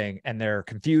fancy thing and they're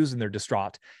confused and they're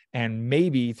distraught. And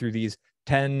maybe through these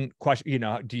 10 questions,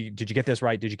 did you get this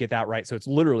right? Did you get that right? So it's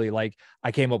literally like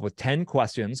I came up with 10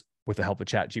 questions with the help of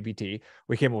ChatGPT.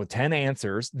 We came up with 10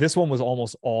 answers. This one was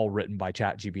almost all written by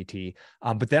ChatGPT.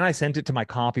 But then I sent it to my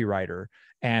copywriter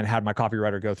and had my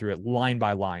copywriter go through it line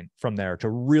by line from there to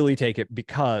really take it,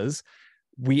 because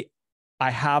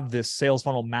I have this sales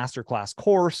funnel masterclass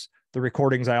course. The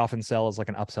recordings I often sell is like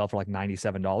an upsell for like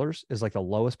 $97 is like the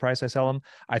lowest price I sell them.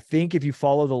 I think if you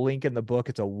follow the link in the book,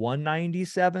 it's a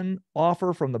 $197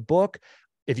 offer from the book.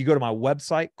 If you go to my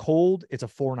website cold, it's a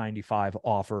 $495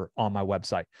 offer on my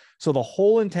website. So the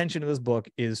whole intention of this book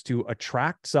is to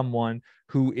attract someone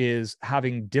who is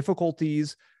having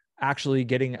difficulties actually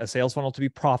getting a sales funnel to be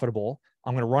profitable.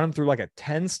 I'm going to run them through like a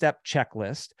 10-step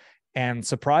checklist, and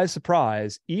surprise,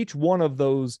 surprise, each one of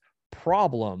those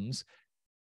problems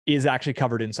is actually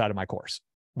covered inside of my course,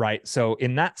 right? So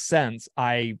in that sense,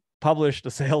 I published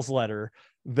a sales letter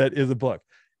that is a book.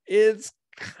 It's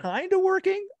kind of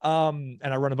working. And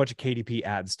I run a bunch of KDP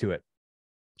ads to it.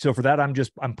 So for that,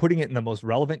 I'm putting it in the most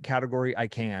relevant category I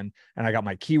can. And I got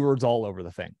my keywords all over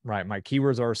the thing, right? My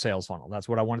keywords are sales funnel. That's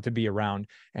what I want it to be around.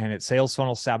 And it's sales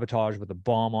funnel sabotage with a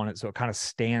bomb on it. So it kind of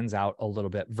stands out a little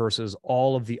bit versus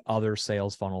all of the other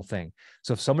sales funnel thing.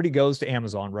 So if somebody goes to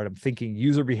Amazon, right, I'm thinking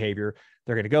user behavior,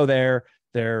 they're going to go there.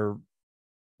 They're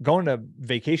going to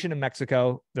vacation in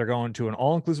Mexico. They're going to an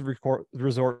all-inclusive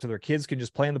resort so their kids can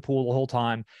just play in the pool the whole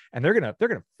time. And they're going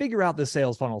to figure out this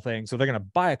sales funnel thing. So they're going to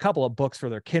buy a couple of books for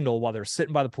their Kindle while they're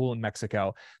sitting by the pool in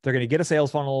Mexico. They're going to get a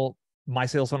sales funnel, my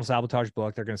sales funnel sabotage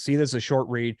book. They're going to see this as a short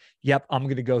read. Yep, I'm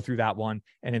going to go through that one.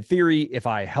 And in theory, if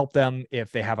I help them,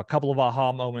 if they have a couple of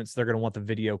aha moments, they're going to want the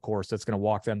video course that's going to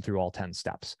walk them through all 10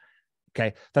 steps.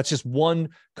 Okay. That's just one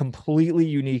completely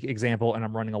unique example. And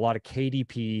I'm running a lot of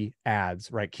KDP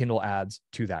ads, right? Kindle ads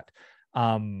to that.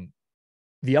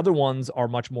 The other ones are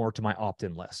much more to my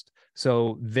opt-in list.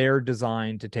 So they're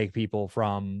designed to take people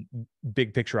from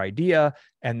big picture idea,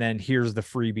 and then here's the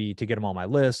freebie to get them on my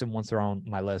list. And once they're on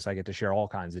my list, I get to share all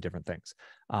kinds of different things.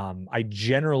 I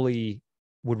generally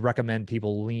would recommend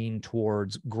people lean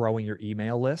towards growing your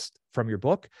email list from your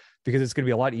book, because it's going to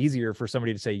be a lot easier for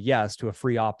somebody to say yes to a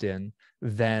free opt-in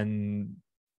than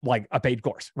like a paid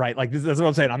course, right? Like that's what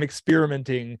I'm saying. I'm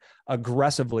experimenting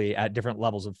aggressively at different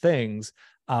levels of things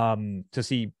to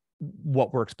see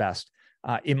what works best.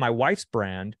 In my wife's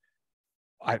brand,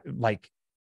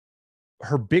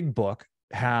 her big book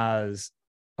has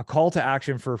a call to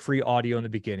action for a free audio in the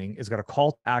beginning. It's got a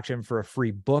call to action for a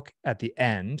free book at the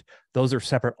end. Those are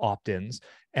separate opt-ins.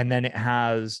 And then it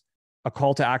has a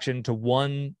call to action to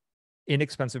one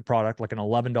inexpensive product, like an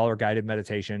 $11 guided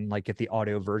meditation, like get the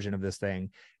audio version of this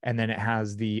thing. And then it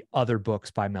has the other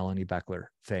books by Melanie Beckler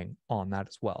thing on that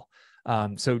as well.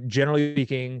 So generally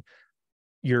speaking,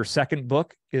 your second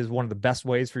book is one of the best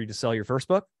ways for you to sell your first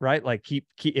book, right? Like keep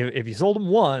if you sold them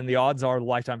one, the odds are the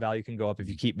lifetime value can go up if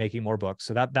you keep making more books.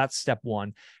 So that's step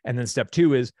one. And then step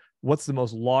two is, what's the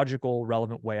most logical,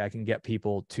 relevant way I can get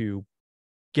people to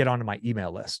get onto my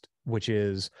email list, which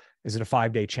is it a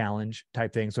 5-day challenge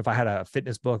type thing? So if I had a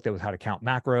fitness book that was how to count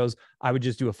macros, I would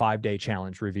just do a 5-day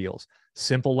challenge reveals.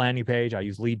 Simple landing page. I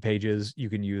use Lead Pages. You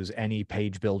can use any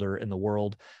page builder in the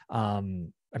world. I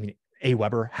mean,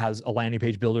 Aweber has a landing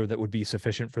page builder that would be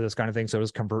sufficient for this kind of thing. So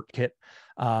does ConvertKit.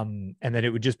 And then it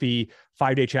would just be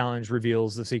 5-day challenge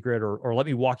reveals the secret, or let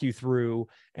me walk you through.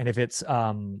 And if it's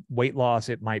weight loss,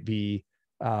 it might be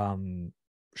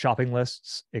shopping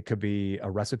lists. It could be a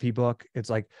recipe book. It's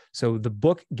like, so the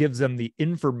book gives them the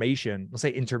information. Let's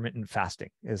say intermittent fasting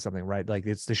is something, right? Like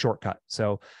it's the shortcut.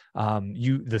 So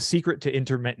the secret to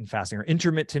intermittent fasting, or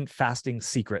intermittent fasting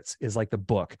secrets, is like the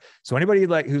book. So anybody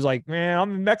like who's like, man,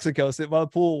 I'm in Mexico sitting by the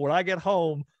pool, when I get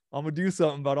home, I'm gonna do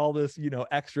something about all this,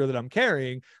 extra that I'm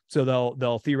carrying. So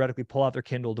they'll theoretically pull out their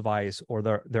Kindle device or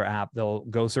their app. They'll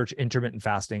go search intermittent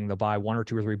fasting. They'll buy 1 or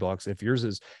 2 or 3 books. If yours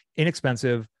is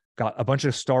inexpensive, got a bunch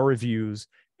of star reviews,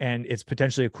 and it's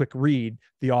potentially a quick read,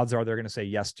 the odds are they're going to say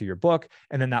yes to your book.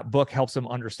 And then that book helps them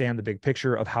understand the big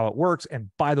picture of how it works. And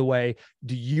by the way,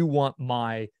 do you want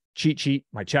my cheat sheet,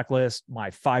 my checklist,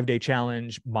 my 5-day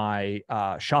challenge, my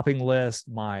shopping list,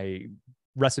 my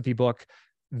recipe book?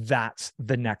 That's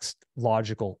the next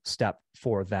logical step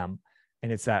for them.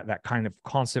 And it's that kind of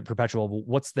constant perpetual,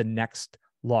 what's the next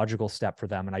logical step for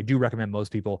them? And I do recommend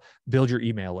most people build your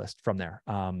email list from there.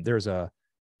 There's a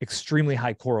extremely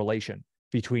high correlation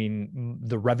between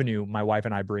the revenue my wife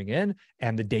and I bring in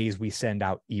and the days we send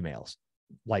out emails.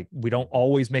 Like, we don't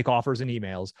always make offers in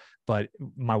emails, but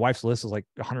my wife's list is like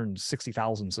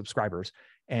 160,000 subscribers.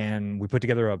 And we put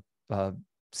together a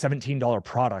 $17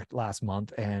 product last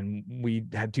month, and we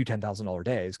had 2 $10,000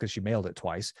 days because she mailed it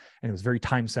twice, and it was very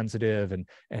time sensitive, and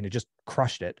it just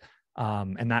crushed it.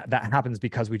 And that happens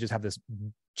because we just have this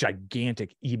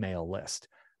gigantic email list.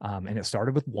 And it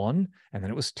started with 1, and then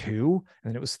it was 2, and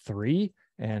then it was 3.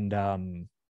 And I'm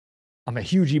a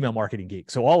huge email marketing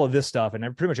geek. So all of this stuff, and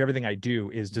pretty much everything I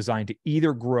do, is designed to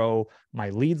either grow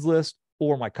my leads list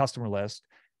or my customer list.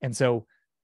 And so,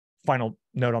 final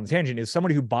note on the tangent is,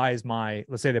 somebody who buys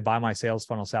let's say they buy my sales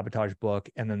funnel sabotage book,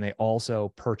 and then they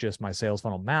also purchase my sales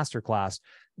funnel masterclass,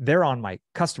 they're on my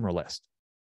customer list.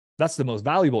 That's the most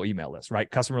valuable email list, right?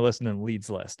 Customer list and then leads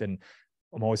list. And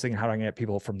I'm always thinking, how do I get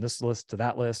people from this list to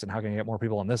that list? And how can I get more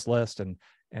people on this list? And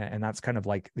that's kind of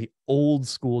like the old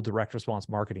school direct response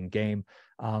marketing game.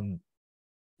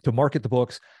 To market the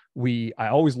books,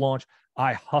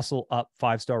 I hustle up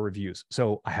 5-star reviews.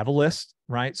 So I have a list,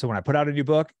 right? So when I put out a new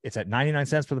book, it's at 99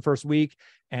 cents for the first week.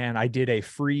 And I did a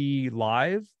free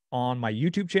live on my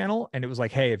YouTube channel. And it was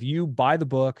like, hey, if you buy the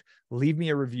book, leave me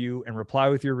a review and reply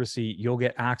with your receipt, you'll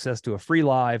get access to a free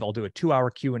live. I'll do a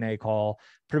 2-hour Q&A call,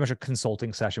 pretty much a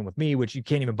consulting session with me, which you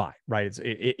can't even buy, right?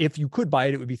 If you could buy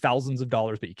it, it would be thousands of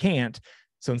dollars, but you can't.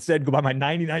 So instead, go buy my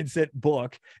 99-cent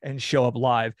book and show up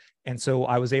live. And so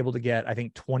I was able to get, I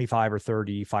think, 25 or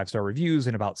 30 5-star reviews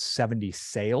and about 70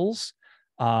 sales.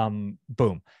 Boom.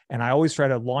 And I always try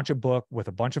to launch a book with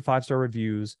a bunch of 5-star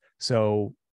reviews.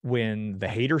 So when the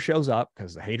hater shows up,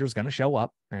 because the hater's going to show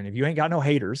up, and if you ain't got no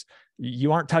haters,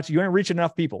 you ain't reaching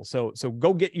enough people. So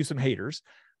go get you some haters.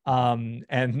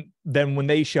 And then when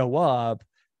they show up,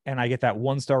 and I get that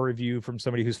 1-star review from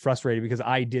somebody who's frustrated because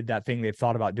I did that thing they've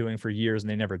thought about doing for years and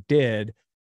they never did,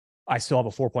 I still have a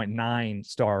 4.9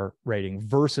 star rating,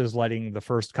 versus letting the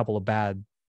first couple of bad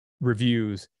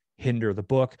reviews hinder the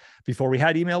book. Before we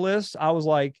had email lists, I was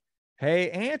like, hey,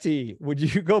 Auntie, would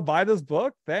you go buy this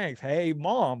book? Thanks. Hey,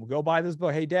 Mom, go buy this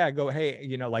book. Hey, Dad, go. Hey,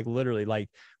 like literally, like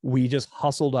we just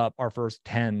hustled up our first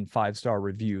 10 5-star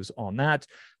reviews on that.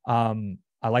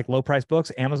 I like low price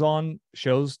books. Amazon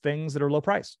shows things that are low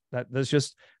price. That's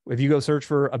just, if you go search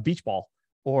for a beach ball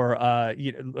or a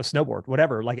snowboard,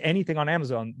 whatever, like anything on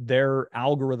Amazon, their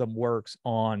algorithm works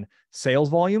on sales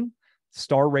volume,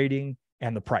 star rating,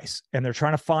 and the price. And they're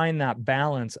trying to find that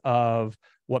balance of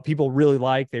what people really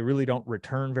like. They really don't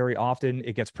return very often.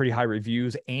 It gets pretty high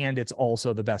reviews, and it's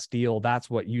also the best deal. That's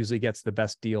what usually gets the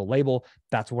best deal label.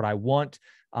 That's what I want.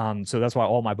 So that's why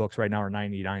all my books right now are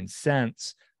 99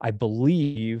 cents. I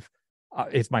believe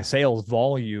it's my sales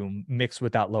volume mixed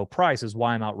with that low price is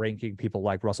why I'm outranking people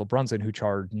like Russell Brunson, who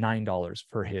charged $9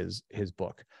 for his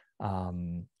book.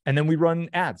 And then we run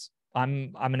ads.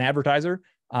 I'm an advertiser.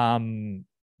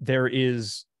 There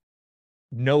is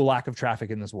no lack of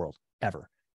traffic in this world ever.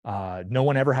 No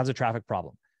one ever has a traffic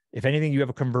problem. If anything, you have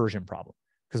a conversion problem,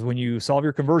 because when you solve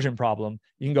your conversion problem,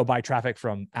 you can go buy traffic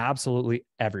from absolutely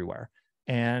everywhere.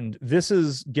 And this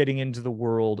is getting into the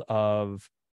world of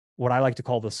what I like to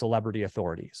call the celebrity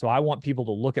authority. So I want people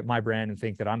to look at my brand and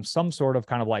think that I'm some sort of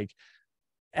kind of like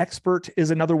expert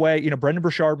is another way. Brendan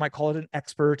Burchard might call it an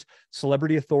expert.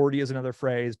 Celebrity authority is another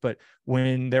phrase. But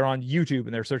when they're on YouTube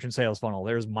and they're searching sales funnel,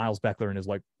 there's Miles Beckler and his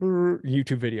like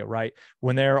YouTube video, right?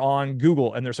 When they're on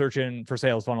Google and they're searching for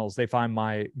sales funnels, they find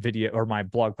my video or my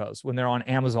blog post. When they're on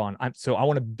Amazon, so I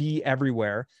want to be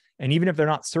everywhere. And even if they're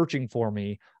not searching for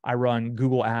me, I run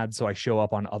Google ads. So I show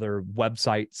up on other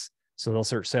websites. So they'll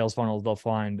search sales funnels, they'll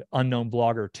find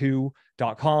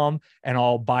unknownblogger2.com, and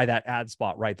I'll buy that ad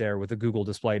spot right there with the Google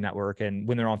display network. And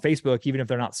when they're on Facebook, even if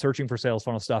they're not searching for sales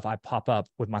funnel stuff, I pop up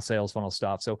with my sales funnel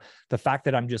stuff. So the fact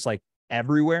that I'm just like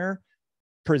everywhere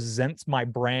presents my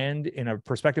brand in a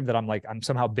perspective that I'm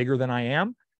somehow bigger than I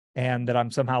am. And that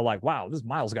I'm somehow like, wow, this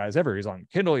Miles guy is everywhere. He's on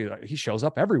Kindle. He shows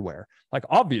up everywhere. Like,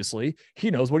 obviously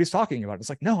he knows what he's talking about. It's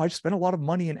like, no, I just spent a lot of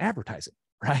money in advertising.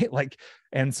 Right. Like,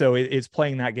 and so it's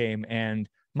playing that game. And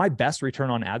my best return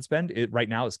on ad spend right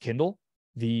now is Kindle.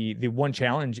 The one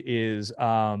challenge is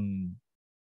the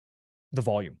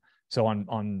volume. So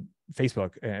on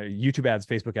Facebook, YouTube ads,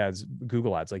 Facebook ads,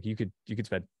 Google ads, like you could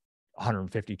spend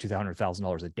 $150,000 to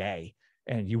 $200,000 a day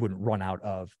and you wouldn't run out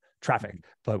of traffic.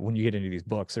 But when you get into these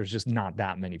books, there's just not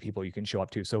that many people you can show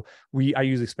up to. So I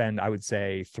usually spend, I would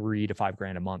say, $3,000 to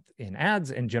 $5,000 a month in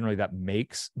ads. And generally that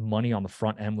makes money on the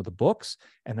front end with the books.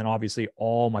 And then obviously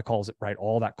all my calls, right?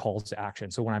 All that calls to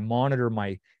action. So when I monitor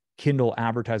my Kindle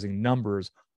advertising numbers,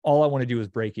 all I want to do is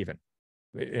break even.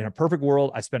 In a perfect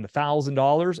world, I spend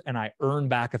 $1,000 and I earn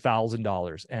back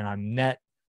 $1,000 and I'm net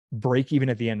break even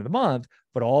at the end of the month,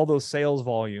 but all those sales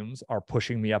volumes are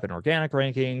pushing me up in organic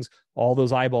rankings. All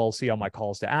those eyeballs see on my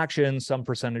calls to action. Some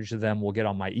percentage of them will get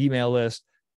on my email list.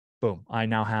 Boom. I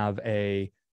now have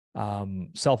a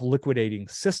self-liquidating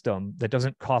system that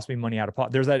doesn't cost me money out of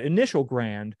pocket. There's that initial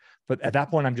grand, but at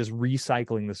that point, I'm just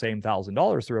recycling the same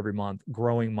 $1,000 through every month,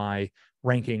 growing my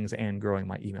rankings and growing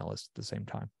my email list at the same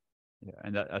time. Yeah,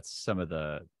 and that's some of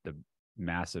the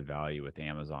massive value with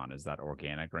Amazon is that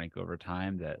organic rank over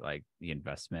time, that like the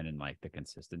investment and like the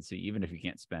consistency, even if you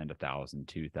can't spend 1,000,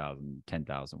 2,000,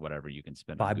 10,000, whatever you can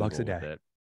spend $5 a day.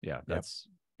 That's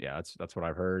what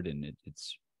I've heard. And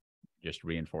it's just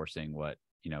reinforcing what,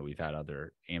 we've had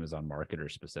other Amazon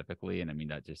marketers specifically. And I mean,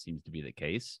 that just seems to be the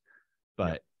case.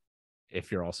 But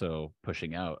if you're also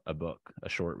pushing out a book, a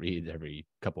short read every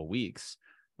couple of weeks,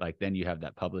 like then you have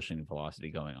that publishing velocity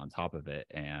going on top of it.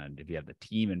 And if you have the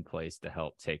team in place to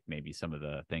help take maybe some of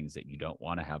the things that you don't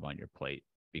want to have on your plate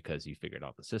because you figured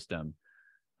out the system,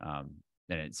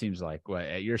 then it seems like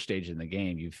at your stage in the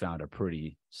game, you've found a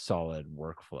pretty solid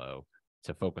workflow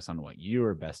to focus on what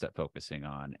you're best at focusing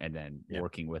on, and then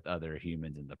working with other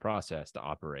humans in the process to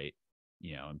operate,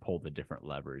 and pull the different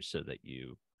levers so that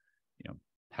you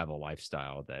have a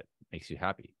lifestyle that makes you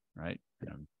happy. Right.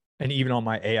 And even on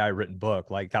my AI written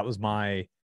book, like that was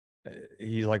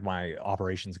he's like my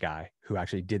operations guy who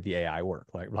actually did the AI work.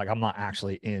 Like I'm not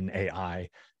actually in AI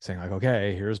saying like,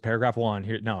 okay, here's paragraph 1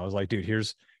 here. No, I was like, dude,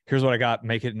 here's what I got,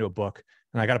 make it into a book.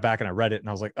 And I got it back and I read it and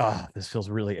I was like, this feels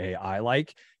really AI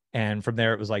like. And from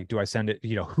there, it was like, do I send it,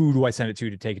 who do I send it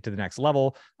to take it to the next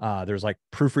level? There's like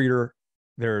proofreader,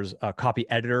 there's a copy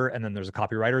editor, and then there's a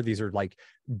copywriter. These are like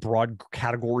broad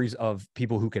categories of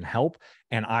people who can help.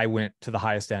 And I went to the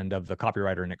highest end of the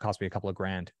copywriter, and it cost me a couple of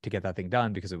grand to get that thing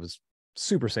done because it was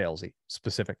super salesy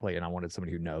specifically. And I wanted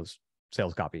somebody who knows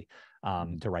sales copy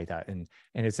to write that. And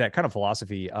it's that kind of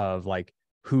philosophy of like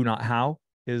who, not how,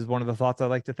 is one of the thoughts I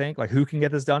like to think, like who can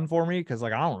get this done for me? Cause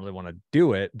like, I don't really want to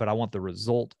do it, but I want the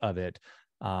result of it.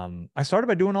 I started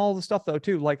by doing all the stuff though,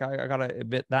 too. Like I gotta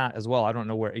admit that as well. I don't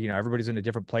know where, everybody's in a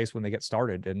different place when they get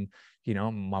started. And,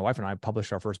 my wife and I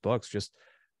published our first books.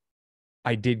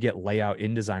 I did get layout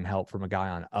InDesign help from a guy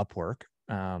on Upwork.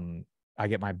 I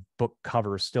get my book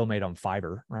cover still made on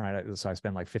Fiverr, right? So I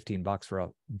spend like $15 for a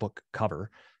book cover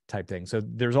type thing. So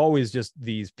there's always just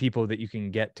these people that you can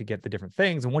get to get the different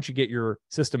things. And once you get your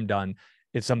system done,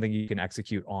 it's something you can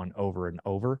execute on over and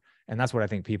over. And that's what I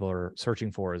think people are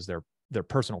searching for, is their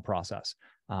personal process.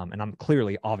 And I'm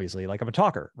clearly, obviously, like I'm a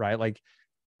talker, right? Like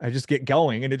I just get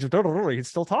going and it's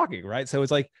still talking, right? So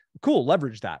it's like, cool,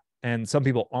 leverage that. And some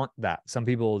people aren't that. Some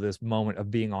people, this moment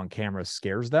of being on camera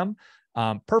scares them.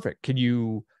 Perfect.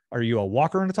 Are you a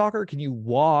walker and a talker? Can you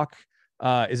walk?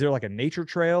 Is there like a nature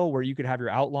trail where you could have your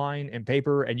outline and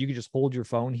paper and you could just hold your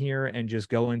phone here and just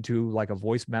go into like a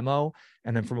voice memo?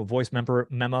 And then from a voice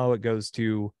memo, it goes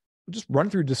to just run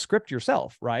through Descript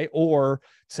yourself, right? Or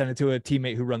send it to a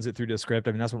teammate who runs it through Descript.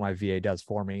 I mean, that's what my VA does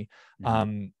for me.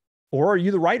 Or are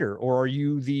you the writer, or are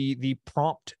you the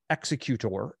prompt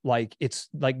executor? Like, it's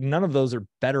like none of those are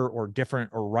better or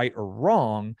different or right or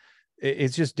wrong.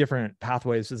 It's just different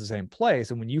pathways to the same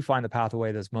place. And when you find the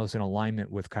pathway that's most in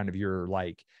alignment with kind of your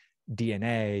like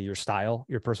DNA, your style,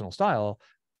 your personal style,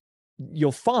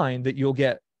 you'll find that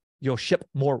you'll ship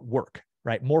more work,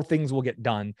 right? More things will get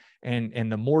done.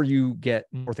 And the more you get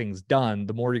more things done,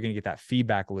 the more you're going to get that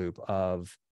feedback loop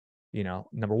of,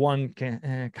 number one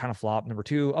kind of flop. Number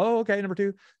two, oh, okay. Number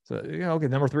two. So, okay.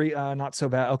 Number three, not so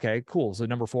bad. Okay, cool. So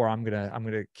number four, I'm going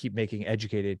to keep making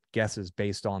educated guesses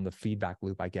based on the feedback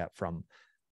loop I get from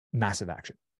massive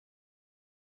action.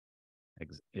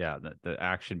 Yeah, the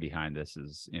action behind this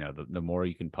is, the more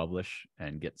you can publish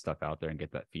and get stuff out there and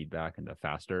get that feedback, and the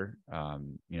faster,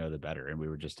 the better. And we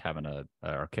were just having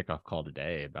our kickoff call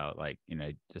today about like,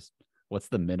 just what's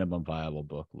the minimum viable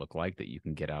book look like that you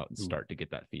can get out and start to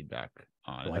get that feedback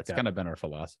on. And that's kind of been our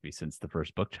philosophy since the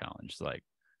first book challenge. Like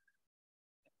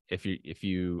if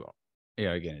you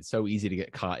again, it's so easy to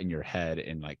get caught in your head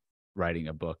and like writing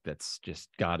a book that's just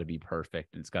got to be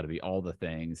perfect, and it's got to be all the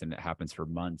things, and it happens for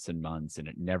months and months, and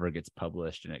it never gets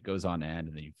published, and it goes on end,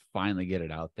 and then you finally get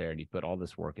it out there and you put all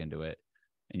this work into it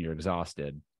and you're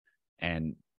exhausted,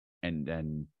 and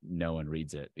then no one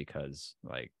reads it because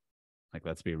like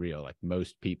let's be real, like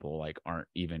most people like aren't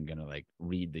even gonna like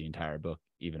read the entire book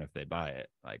even if they buy it.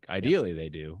 Like ideally they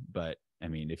do, but I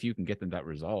mean, if you can get them that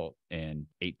result in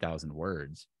 8,000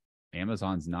 words,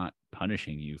 Amazon's not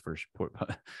punishing you for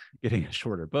getting a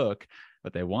shorter book.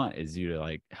 What they want is you to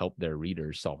like help their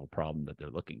readers solve a problem that they're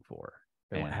looking for.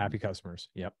 They want happy customers.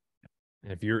 Yep.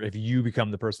 And if you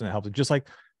become the person that helps it, just like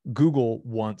Google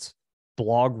wants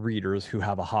blog readers who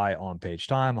have a high on-page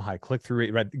time, a high click-through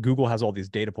rate, right? Google has all these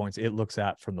data points it looks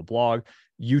at from the blog.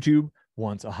 YouTube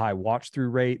wants a high watch-through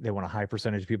rate. They want a high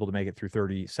percentage of people to make it through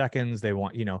 30 seconds. They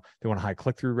want, they want a high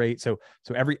click-through rate. So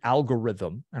every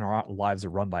algorithm, and our lives are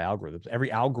run by algorithms, every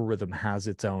algorithm has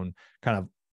its own kind of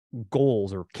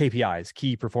goals or KPIs,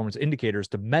 key performance indicators,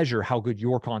 to measure how good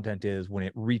your content is when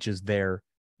it reaches their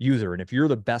user. And if you're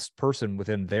the best person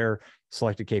within their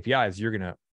selected KPIs, you're going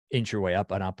to inch your way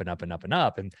up and up and up and up and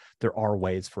up. And there are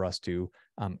ways for us to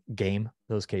game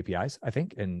those KPIs, I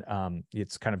think. And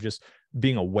it's kind of just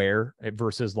being aware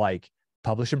versus like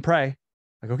publish and pray.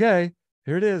 Like, okay,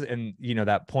 here it is. And,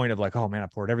 that point of like, oh man, I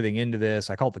poured everything into this.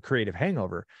 I call it the creative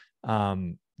hangover.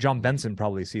 John Benson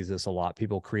probably sees this a lot.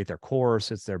 People create their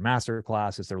course, it's their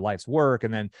masterclass, it's their life's work.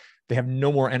 And then they have no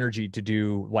more energy to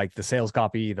do like the sales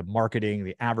copy, the marketing,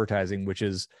 the advertising, which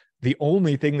is the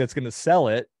only thing that's going to sell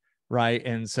it. Right.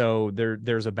 And so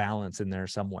there's a balance in there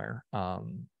somewhere. I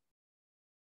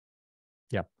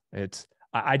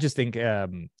just think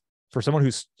for someone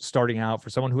who's starting out, for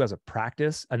someone who has a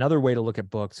practice, another way to look at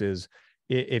books is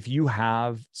if you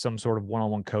have some sort of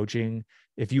one-on-one coaching,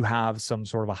 if you have some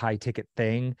sort of a high ticket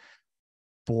thing,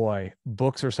 boy,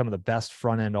 books are some of the best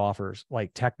front end offers.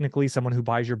 Like technically someone who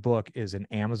buys your book is an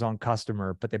Amazon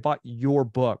customer, but they bought your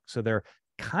book. So they're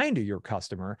kind of your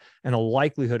customer. And the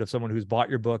likelihood of someone who's bought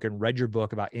your book and read your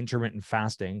book about intermittent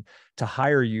fasting to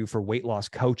hire you for weight loss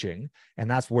coaching,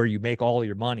 and that's where you make all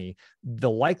your money,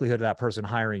 the likelihood of that person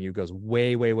hiring you goes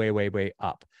way, way, way, way, way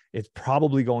up. It's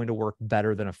probably going to work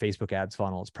better than a Facebook ads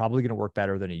funnel. It's probably going to work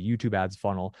better than a YouTube ads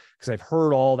funnel, because I've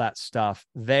heard all that stuff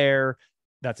there.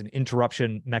 That's an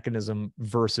interruption mechanism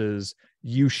versus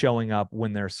you showing up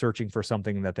when they're searching for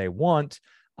something that they want.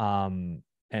 And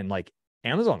like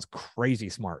Amazon's crazy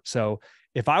smart. So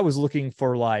if I was looking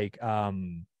for like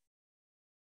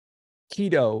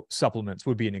keto supplements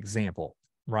would be an example,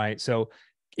 right? So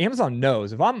Amazon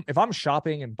knows if I'm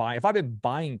shopping and buying, if I've been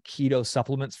buying keto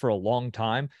supplements for a long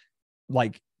time,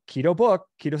 like keto book,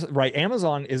 keto, right?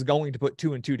 Amazon is going to put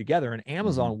 2 and 2 together, and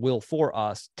Amazon will for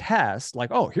us test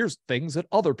like, oh, here's things that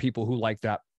other people who like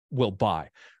that will buy,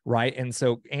 right? And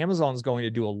so Amazon's going to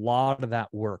do a lot of that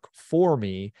work for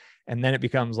me. And then it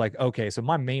becomes like, okay, so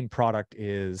my main product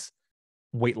is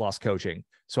weight loss coaching.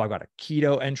 So I've got a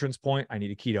keto entrance point. I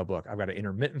need a keto book. I've got an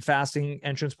intermittent fasting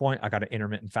entrance point. I got an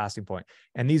intermittent fasting point.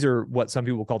 And these are what some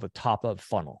people call the top of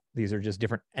funnel. These are just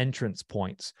different entrance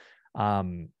points.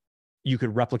 You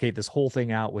could replicate this whole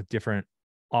thing out with different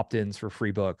opt-ins for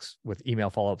free books with email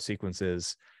follow-up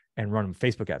sequences and run them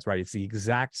Facebook ads, right? It's the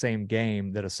exact same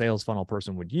game that a sales funnel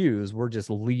person would use. We're just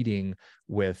leading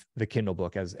with the Kindle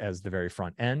book as the very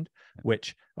front end,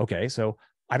 which, okay, so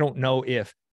I don't know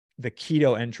if the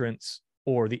keto entrance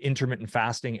or the intermittent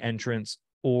fasting entrance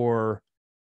or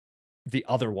the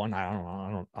other one,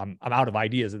 I'm out of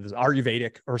ideas. If it's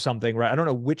Ayurvedic or something, right? I don't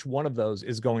know which one of those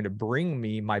is going to bring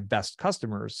me my best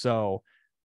customers. So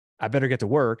I better get to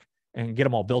work and get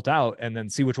them all built out and then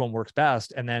see which one works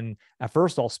best. And then at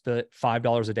first I'll split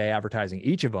 $5 a day advertising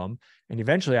each of them. And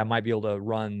eventually I might be able to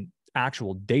run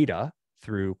actual data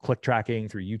through click tracking,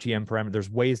 through UTM parameter. There's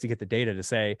ways to get the data to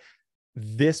say,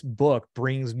 this book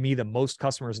brings me the most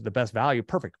customers at the best value.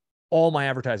 Perfect. All my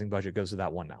advertising budget goes to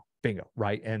that one now. Bingo.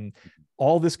 Right. And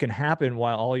all this can happen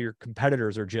while all your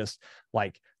competitors are just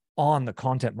like on the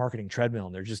content marketing treadmill,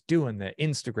 and they're just doing the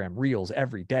Instagram reels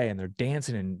every day, and they're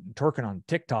dancing and twerking on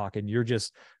TikTok. And you're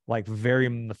just like very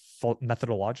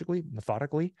methodically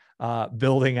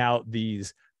building out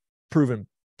these proven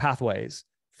pathways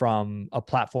from a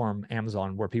platform,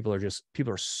 Amazon, where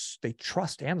they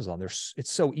trust Amazon.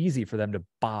 It's so easy for them to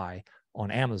buy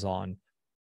on Amazon.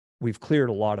 We've cleared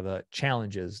a lot of the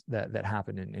challenges that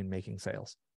happen in making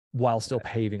sales while still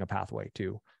paving a pathway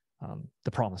to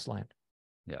the promised land.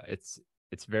 Yeah, it's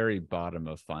very bottom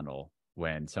of funnel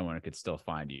when someone could still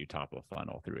find you top of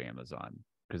funnel through Amazon,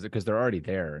 because they're already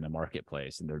there in a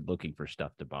marketplace and they're looking for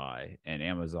stuff to buy, and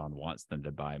Amazon wants them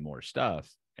to buy more stuff.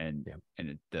 And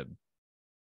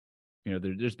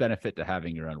there's benefit to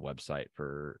having your own website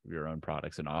for your own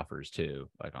products and offers too,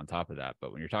 like on top of that.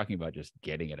 But when you're talking about just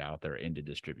getting it out there into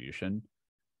distribution,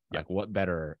 like what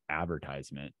better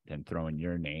advertisement than throwing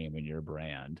your name and your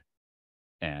brand?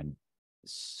 And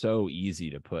so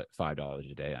easy to put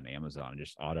 $5 a day on Amazon,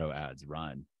 just auto ads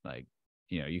run. Like,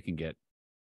 you can get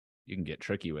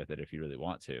tricky with it if you really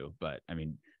want to. But I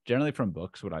mean, generally from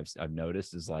books, what I've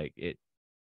noticed is like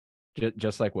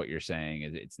just like what you're saying,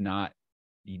 is it's not,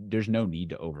 there's no need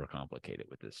to overcomplicate it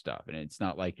with this stuff. And it's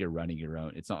not like you're running your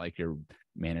own, it's not like you're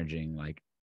managing like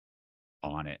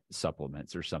on it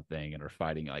supplements or something and are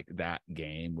fighting like that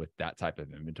game with that type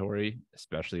of inventory,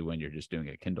 especially when you're just doing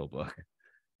a Kindle book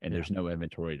and there's no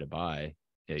inventory to buy.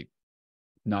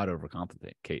 Not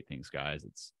overcomplicate things, guys.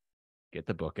 It's get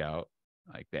the book out.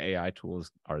 Like the AI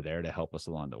tools are there to help us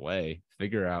along the way.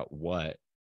 Figure out what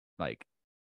like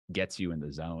gets you in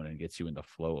the zone and gets you in the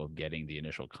flow of getting the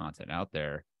initial content out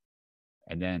there.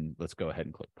 And then let's go ahead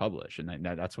and click publish. And then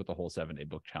that's what the whole 7-day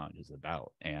book challenge is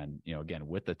about. And, again,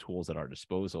 with the tools at our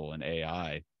disposal and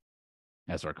AI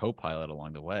as our co-pilot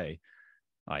along the way,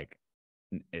 like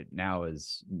it now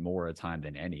is more a time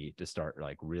than any to start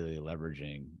like really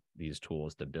leveraging these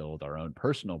tools to build our own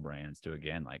personal brands to,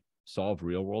 again, like solve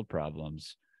real world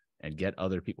problems and get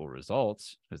other people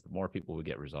results. Because the more people we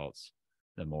get results,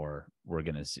 the more we're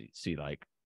going to see like,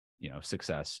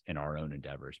 success in our own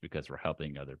endeavors, because we're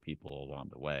helping other people along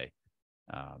the way.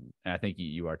 And I think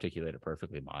you articulated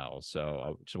perfectly, Miles. So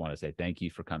I just want to say thank you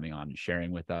for coming on and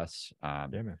sharing with us.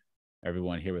 Man.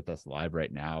 Everyone here with us live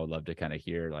right now, I'd love to kind of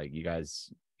hear like you guys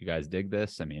dig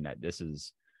this. I mean,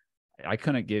 I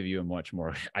couldn't give you a much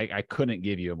more, I couldn't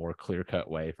give you a more clear-cut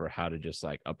way for how to just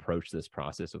like approach this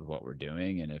process with what we're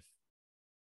doing. And if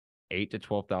 8 to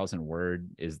 12,000 word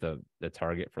is the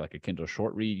target for like a Kindle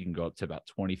short read, you can go up to about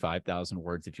 25,000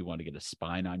 words if you want to get a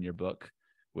spine on your book,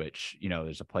 which,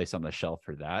 there's a place on the shelf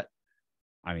for that.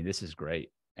 I mean, this is great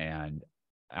and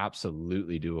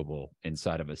absolutely doable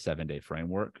inside of a 7-day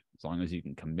framework, as long as you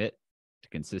can commit to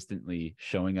consistently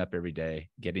showing up every day,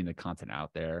 getting the content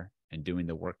out there and doing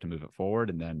the work to move it forward,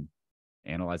 and then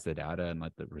analyze the data and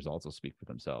let the results will speak for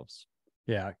themselves.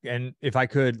 Yeah. And if I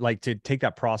could like to take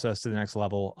that process to the next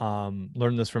level,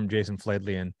 learn this from Jason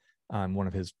Fladley in one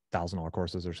of his $1,000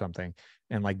 courses or something,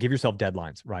 and like give yourself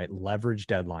deadlines, right? Leverage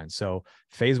deadlines. So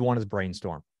phase 1 is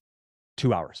brainstorm,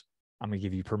 2 hours. I'm going to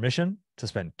give you permission to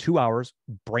spend 2 hours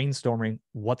brainstorming.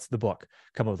 What's the book?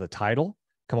 Come up with a title,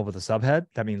 come up with a subhead.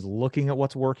 That means looking at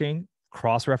what's working,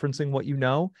 cross-referencing what you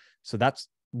know. So that's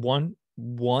one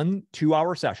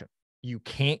 2-hour session. You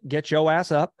can't get your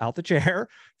ass up out the chair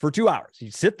for 2 hours. You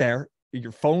sit there,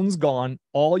 your phone's gone.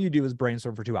 All you do is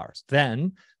brainstorm for 2 hours.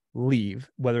 Then leave,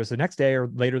 whether it's the next day or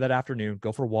later that afternoon,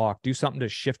 go for a walk, do something to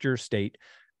shift your state,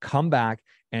 come back,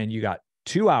 and you got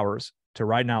 2 hours to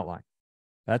write an outline.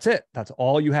 That's it. That's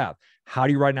all you have. How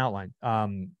do you write an outline?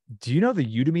 Do you know the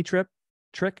Udemy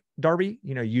trick, Darby?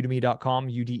 Udemy.com,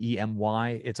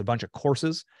 UDEMY. It's a bunch of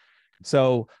courses.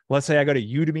 So let's say I go to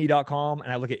udemy.com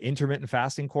and I look at intermittent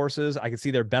fasting courses. I can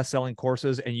see their best-selling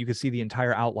courses, and you can see the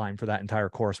entire outline for that entire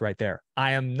course right there.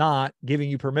 I am not giving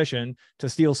you permission to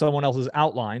steal someone else's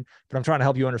outline, but I'm trying to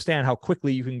help you understand how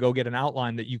quickly you can go get an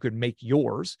outline that you could make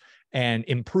yours and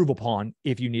improve upon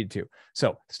if you need to.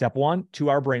 So step 1,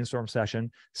 2-hour brainstorm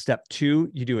session. Step 2,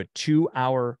 you do a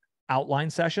 2-hour outline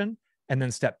session. And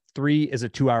then step 3 is a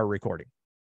 2-hour recording.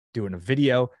 Do it in a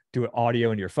video, do it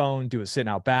audio in your phone, do it sitting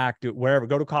out back, do it wherever,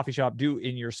 go to a coffee shop, do it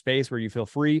in your space where you feel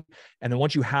free. And then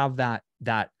once you have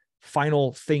that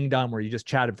final thing done where you just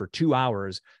chatted for 2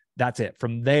 hours, that's it.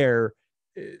 From there,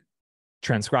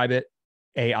 transcribe it,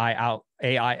 AI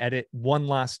edit. One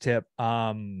last tip.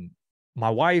 My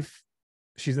wife,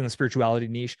 she's in the spirituality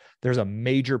niche. There's a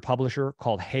major publisher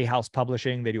called Hay House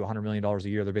Publishing. They do $100 million a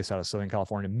year. They're based out of Southern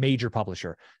California. Major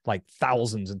publisher, like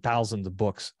thousands and thousands of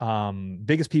books.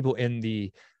 Biggest people in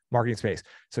the marketing space.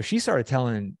 So she started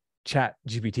telling Chat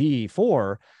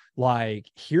GPT-4, like,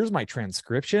 here's my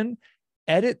transcription.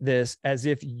 Edit this as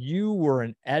if you were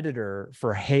an editor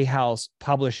for Hay House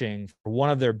Publishing for one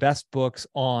of their best books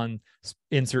on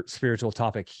insert spiritual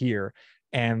topic here.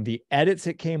 And the edits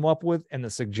it came up with and the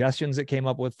suggestions it came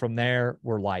up with from there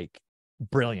were like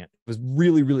brilliant. It was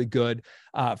really, really good.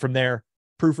 From there,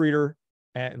 proofreader.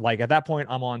 And like at that point,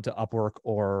 I'm on to Upwork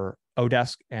or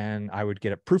Odesk, and I would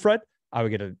get it proofread. I would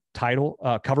get a title,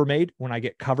 cover made. When I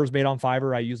get covers made on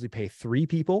Fiverr, I usually pay 3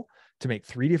 people to make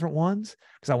 3 different ones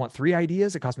because I want 3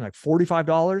 ideas. It cost me like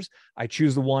 $45. I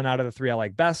choose the one out of the 3 I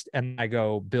like best, and I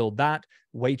go build that.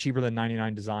 Way cheaper than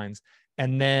 99 designs.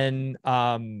 And then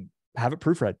have it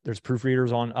proofread. There's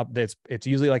proofreaders on up. It's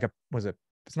usually like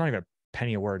it's not even a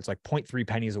penny a word. It's like 0.3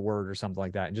 pennies a word or something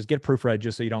like that. And just get proofread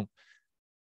just so you don't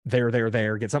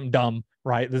get something dumb,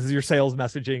 right? This is your sales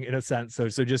messaging in a sense. So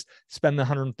just spend the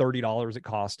 $130 it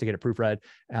costs to get it proofread,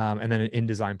 and then an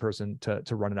InDesign person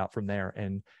to run it out from there.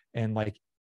 And like,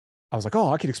 I was like,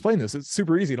 oh, I could explain this. It's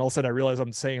super easy. And all of a sudden I realized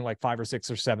I'm saying like 5 or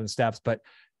 6 or 7 steps, but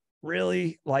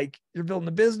really, like, you're building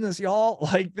a business, y'all.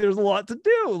 Like, there's a lot to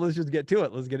do. Let's just get to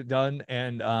it. Let's get it done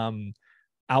and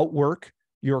outwork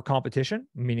your competition,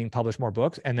 meaning publish more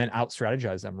books, and then out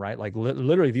strategize them, right? Like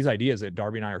literally these ideas that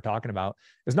Darby and I are talking about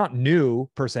is not new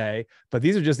per se, but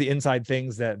these are just the inside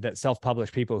things that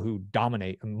self-published people who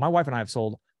dominate. And my wife and I have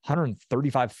sold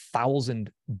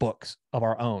 135,000 books of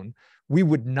our own. We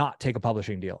would not take a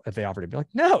publishing deal if they offered it. Be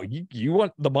like, no, you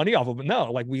want the money off of it.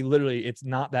 No, like we literally, it's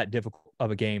not that difficult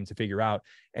of a game to figure out.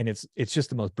 And it's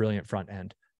just the most brilliant front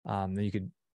end. Then you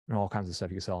could, all kinds of stuff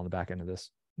you can sell on the back end of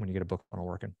this when you get a book funnel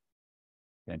working.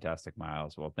 Fantastic,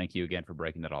 Miles. Well, thank you again for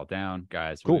breaking that all down.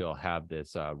 Guys, Cool. we'll have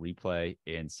this replay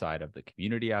inside of the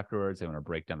community afterwards. I want to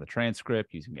break down the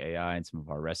transcript using AI and some of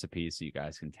our recipes so you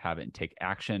guys can have it and take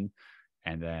action.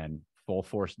 And then full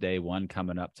force day 1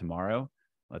 coming up tomorrow.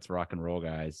 Let's rock and roll,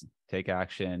 guys. Take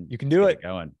action. You can do it.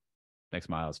 Going. Thanks,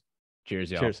 Miles.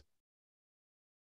 Cheers, y'all. Cheers.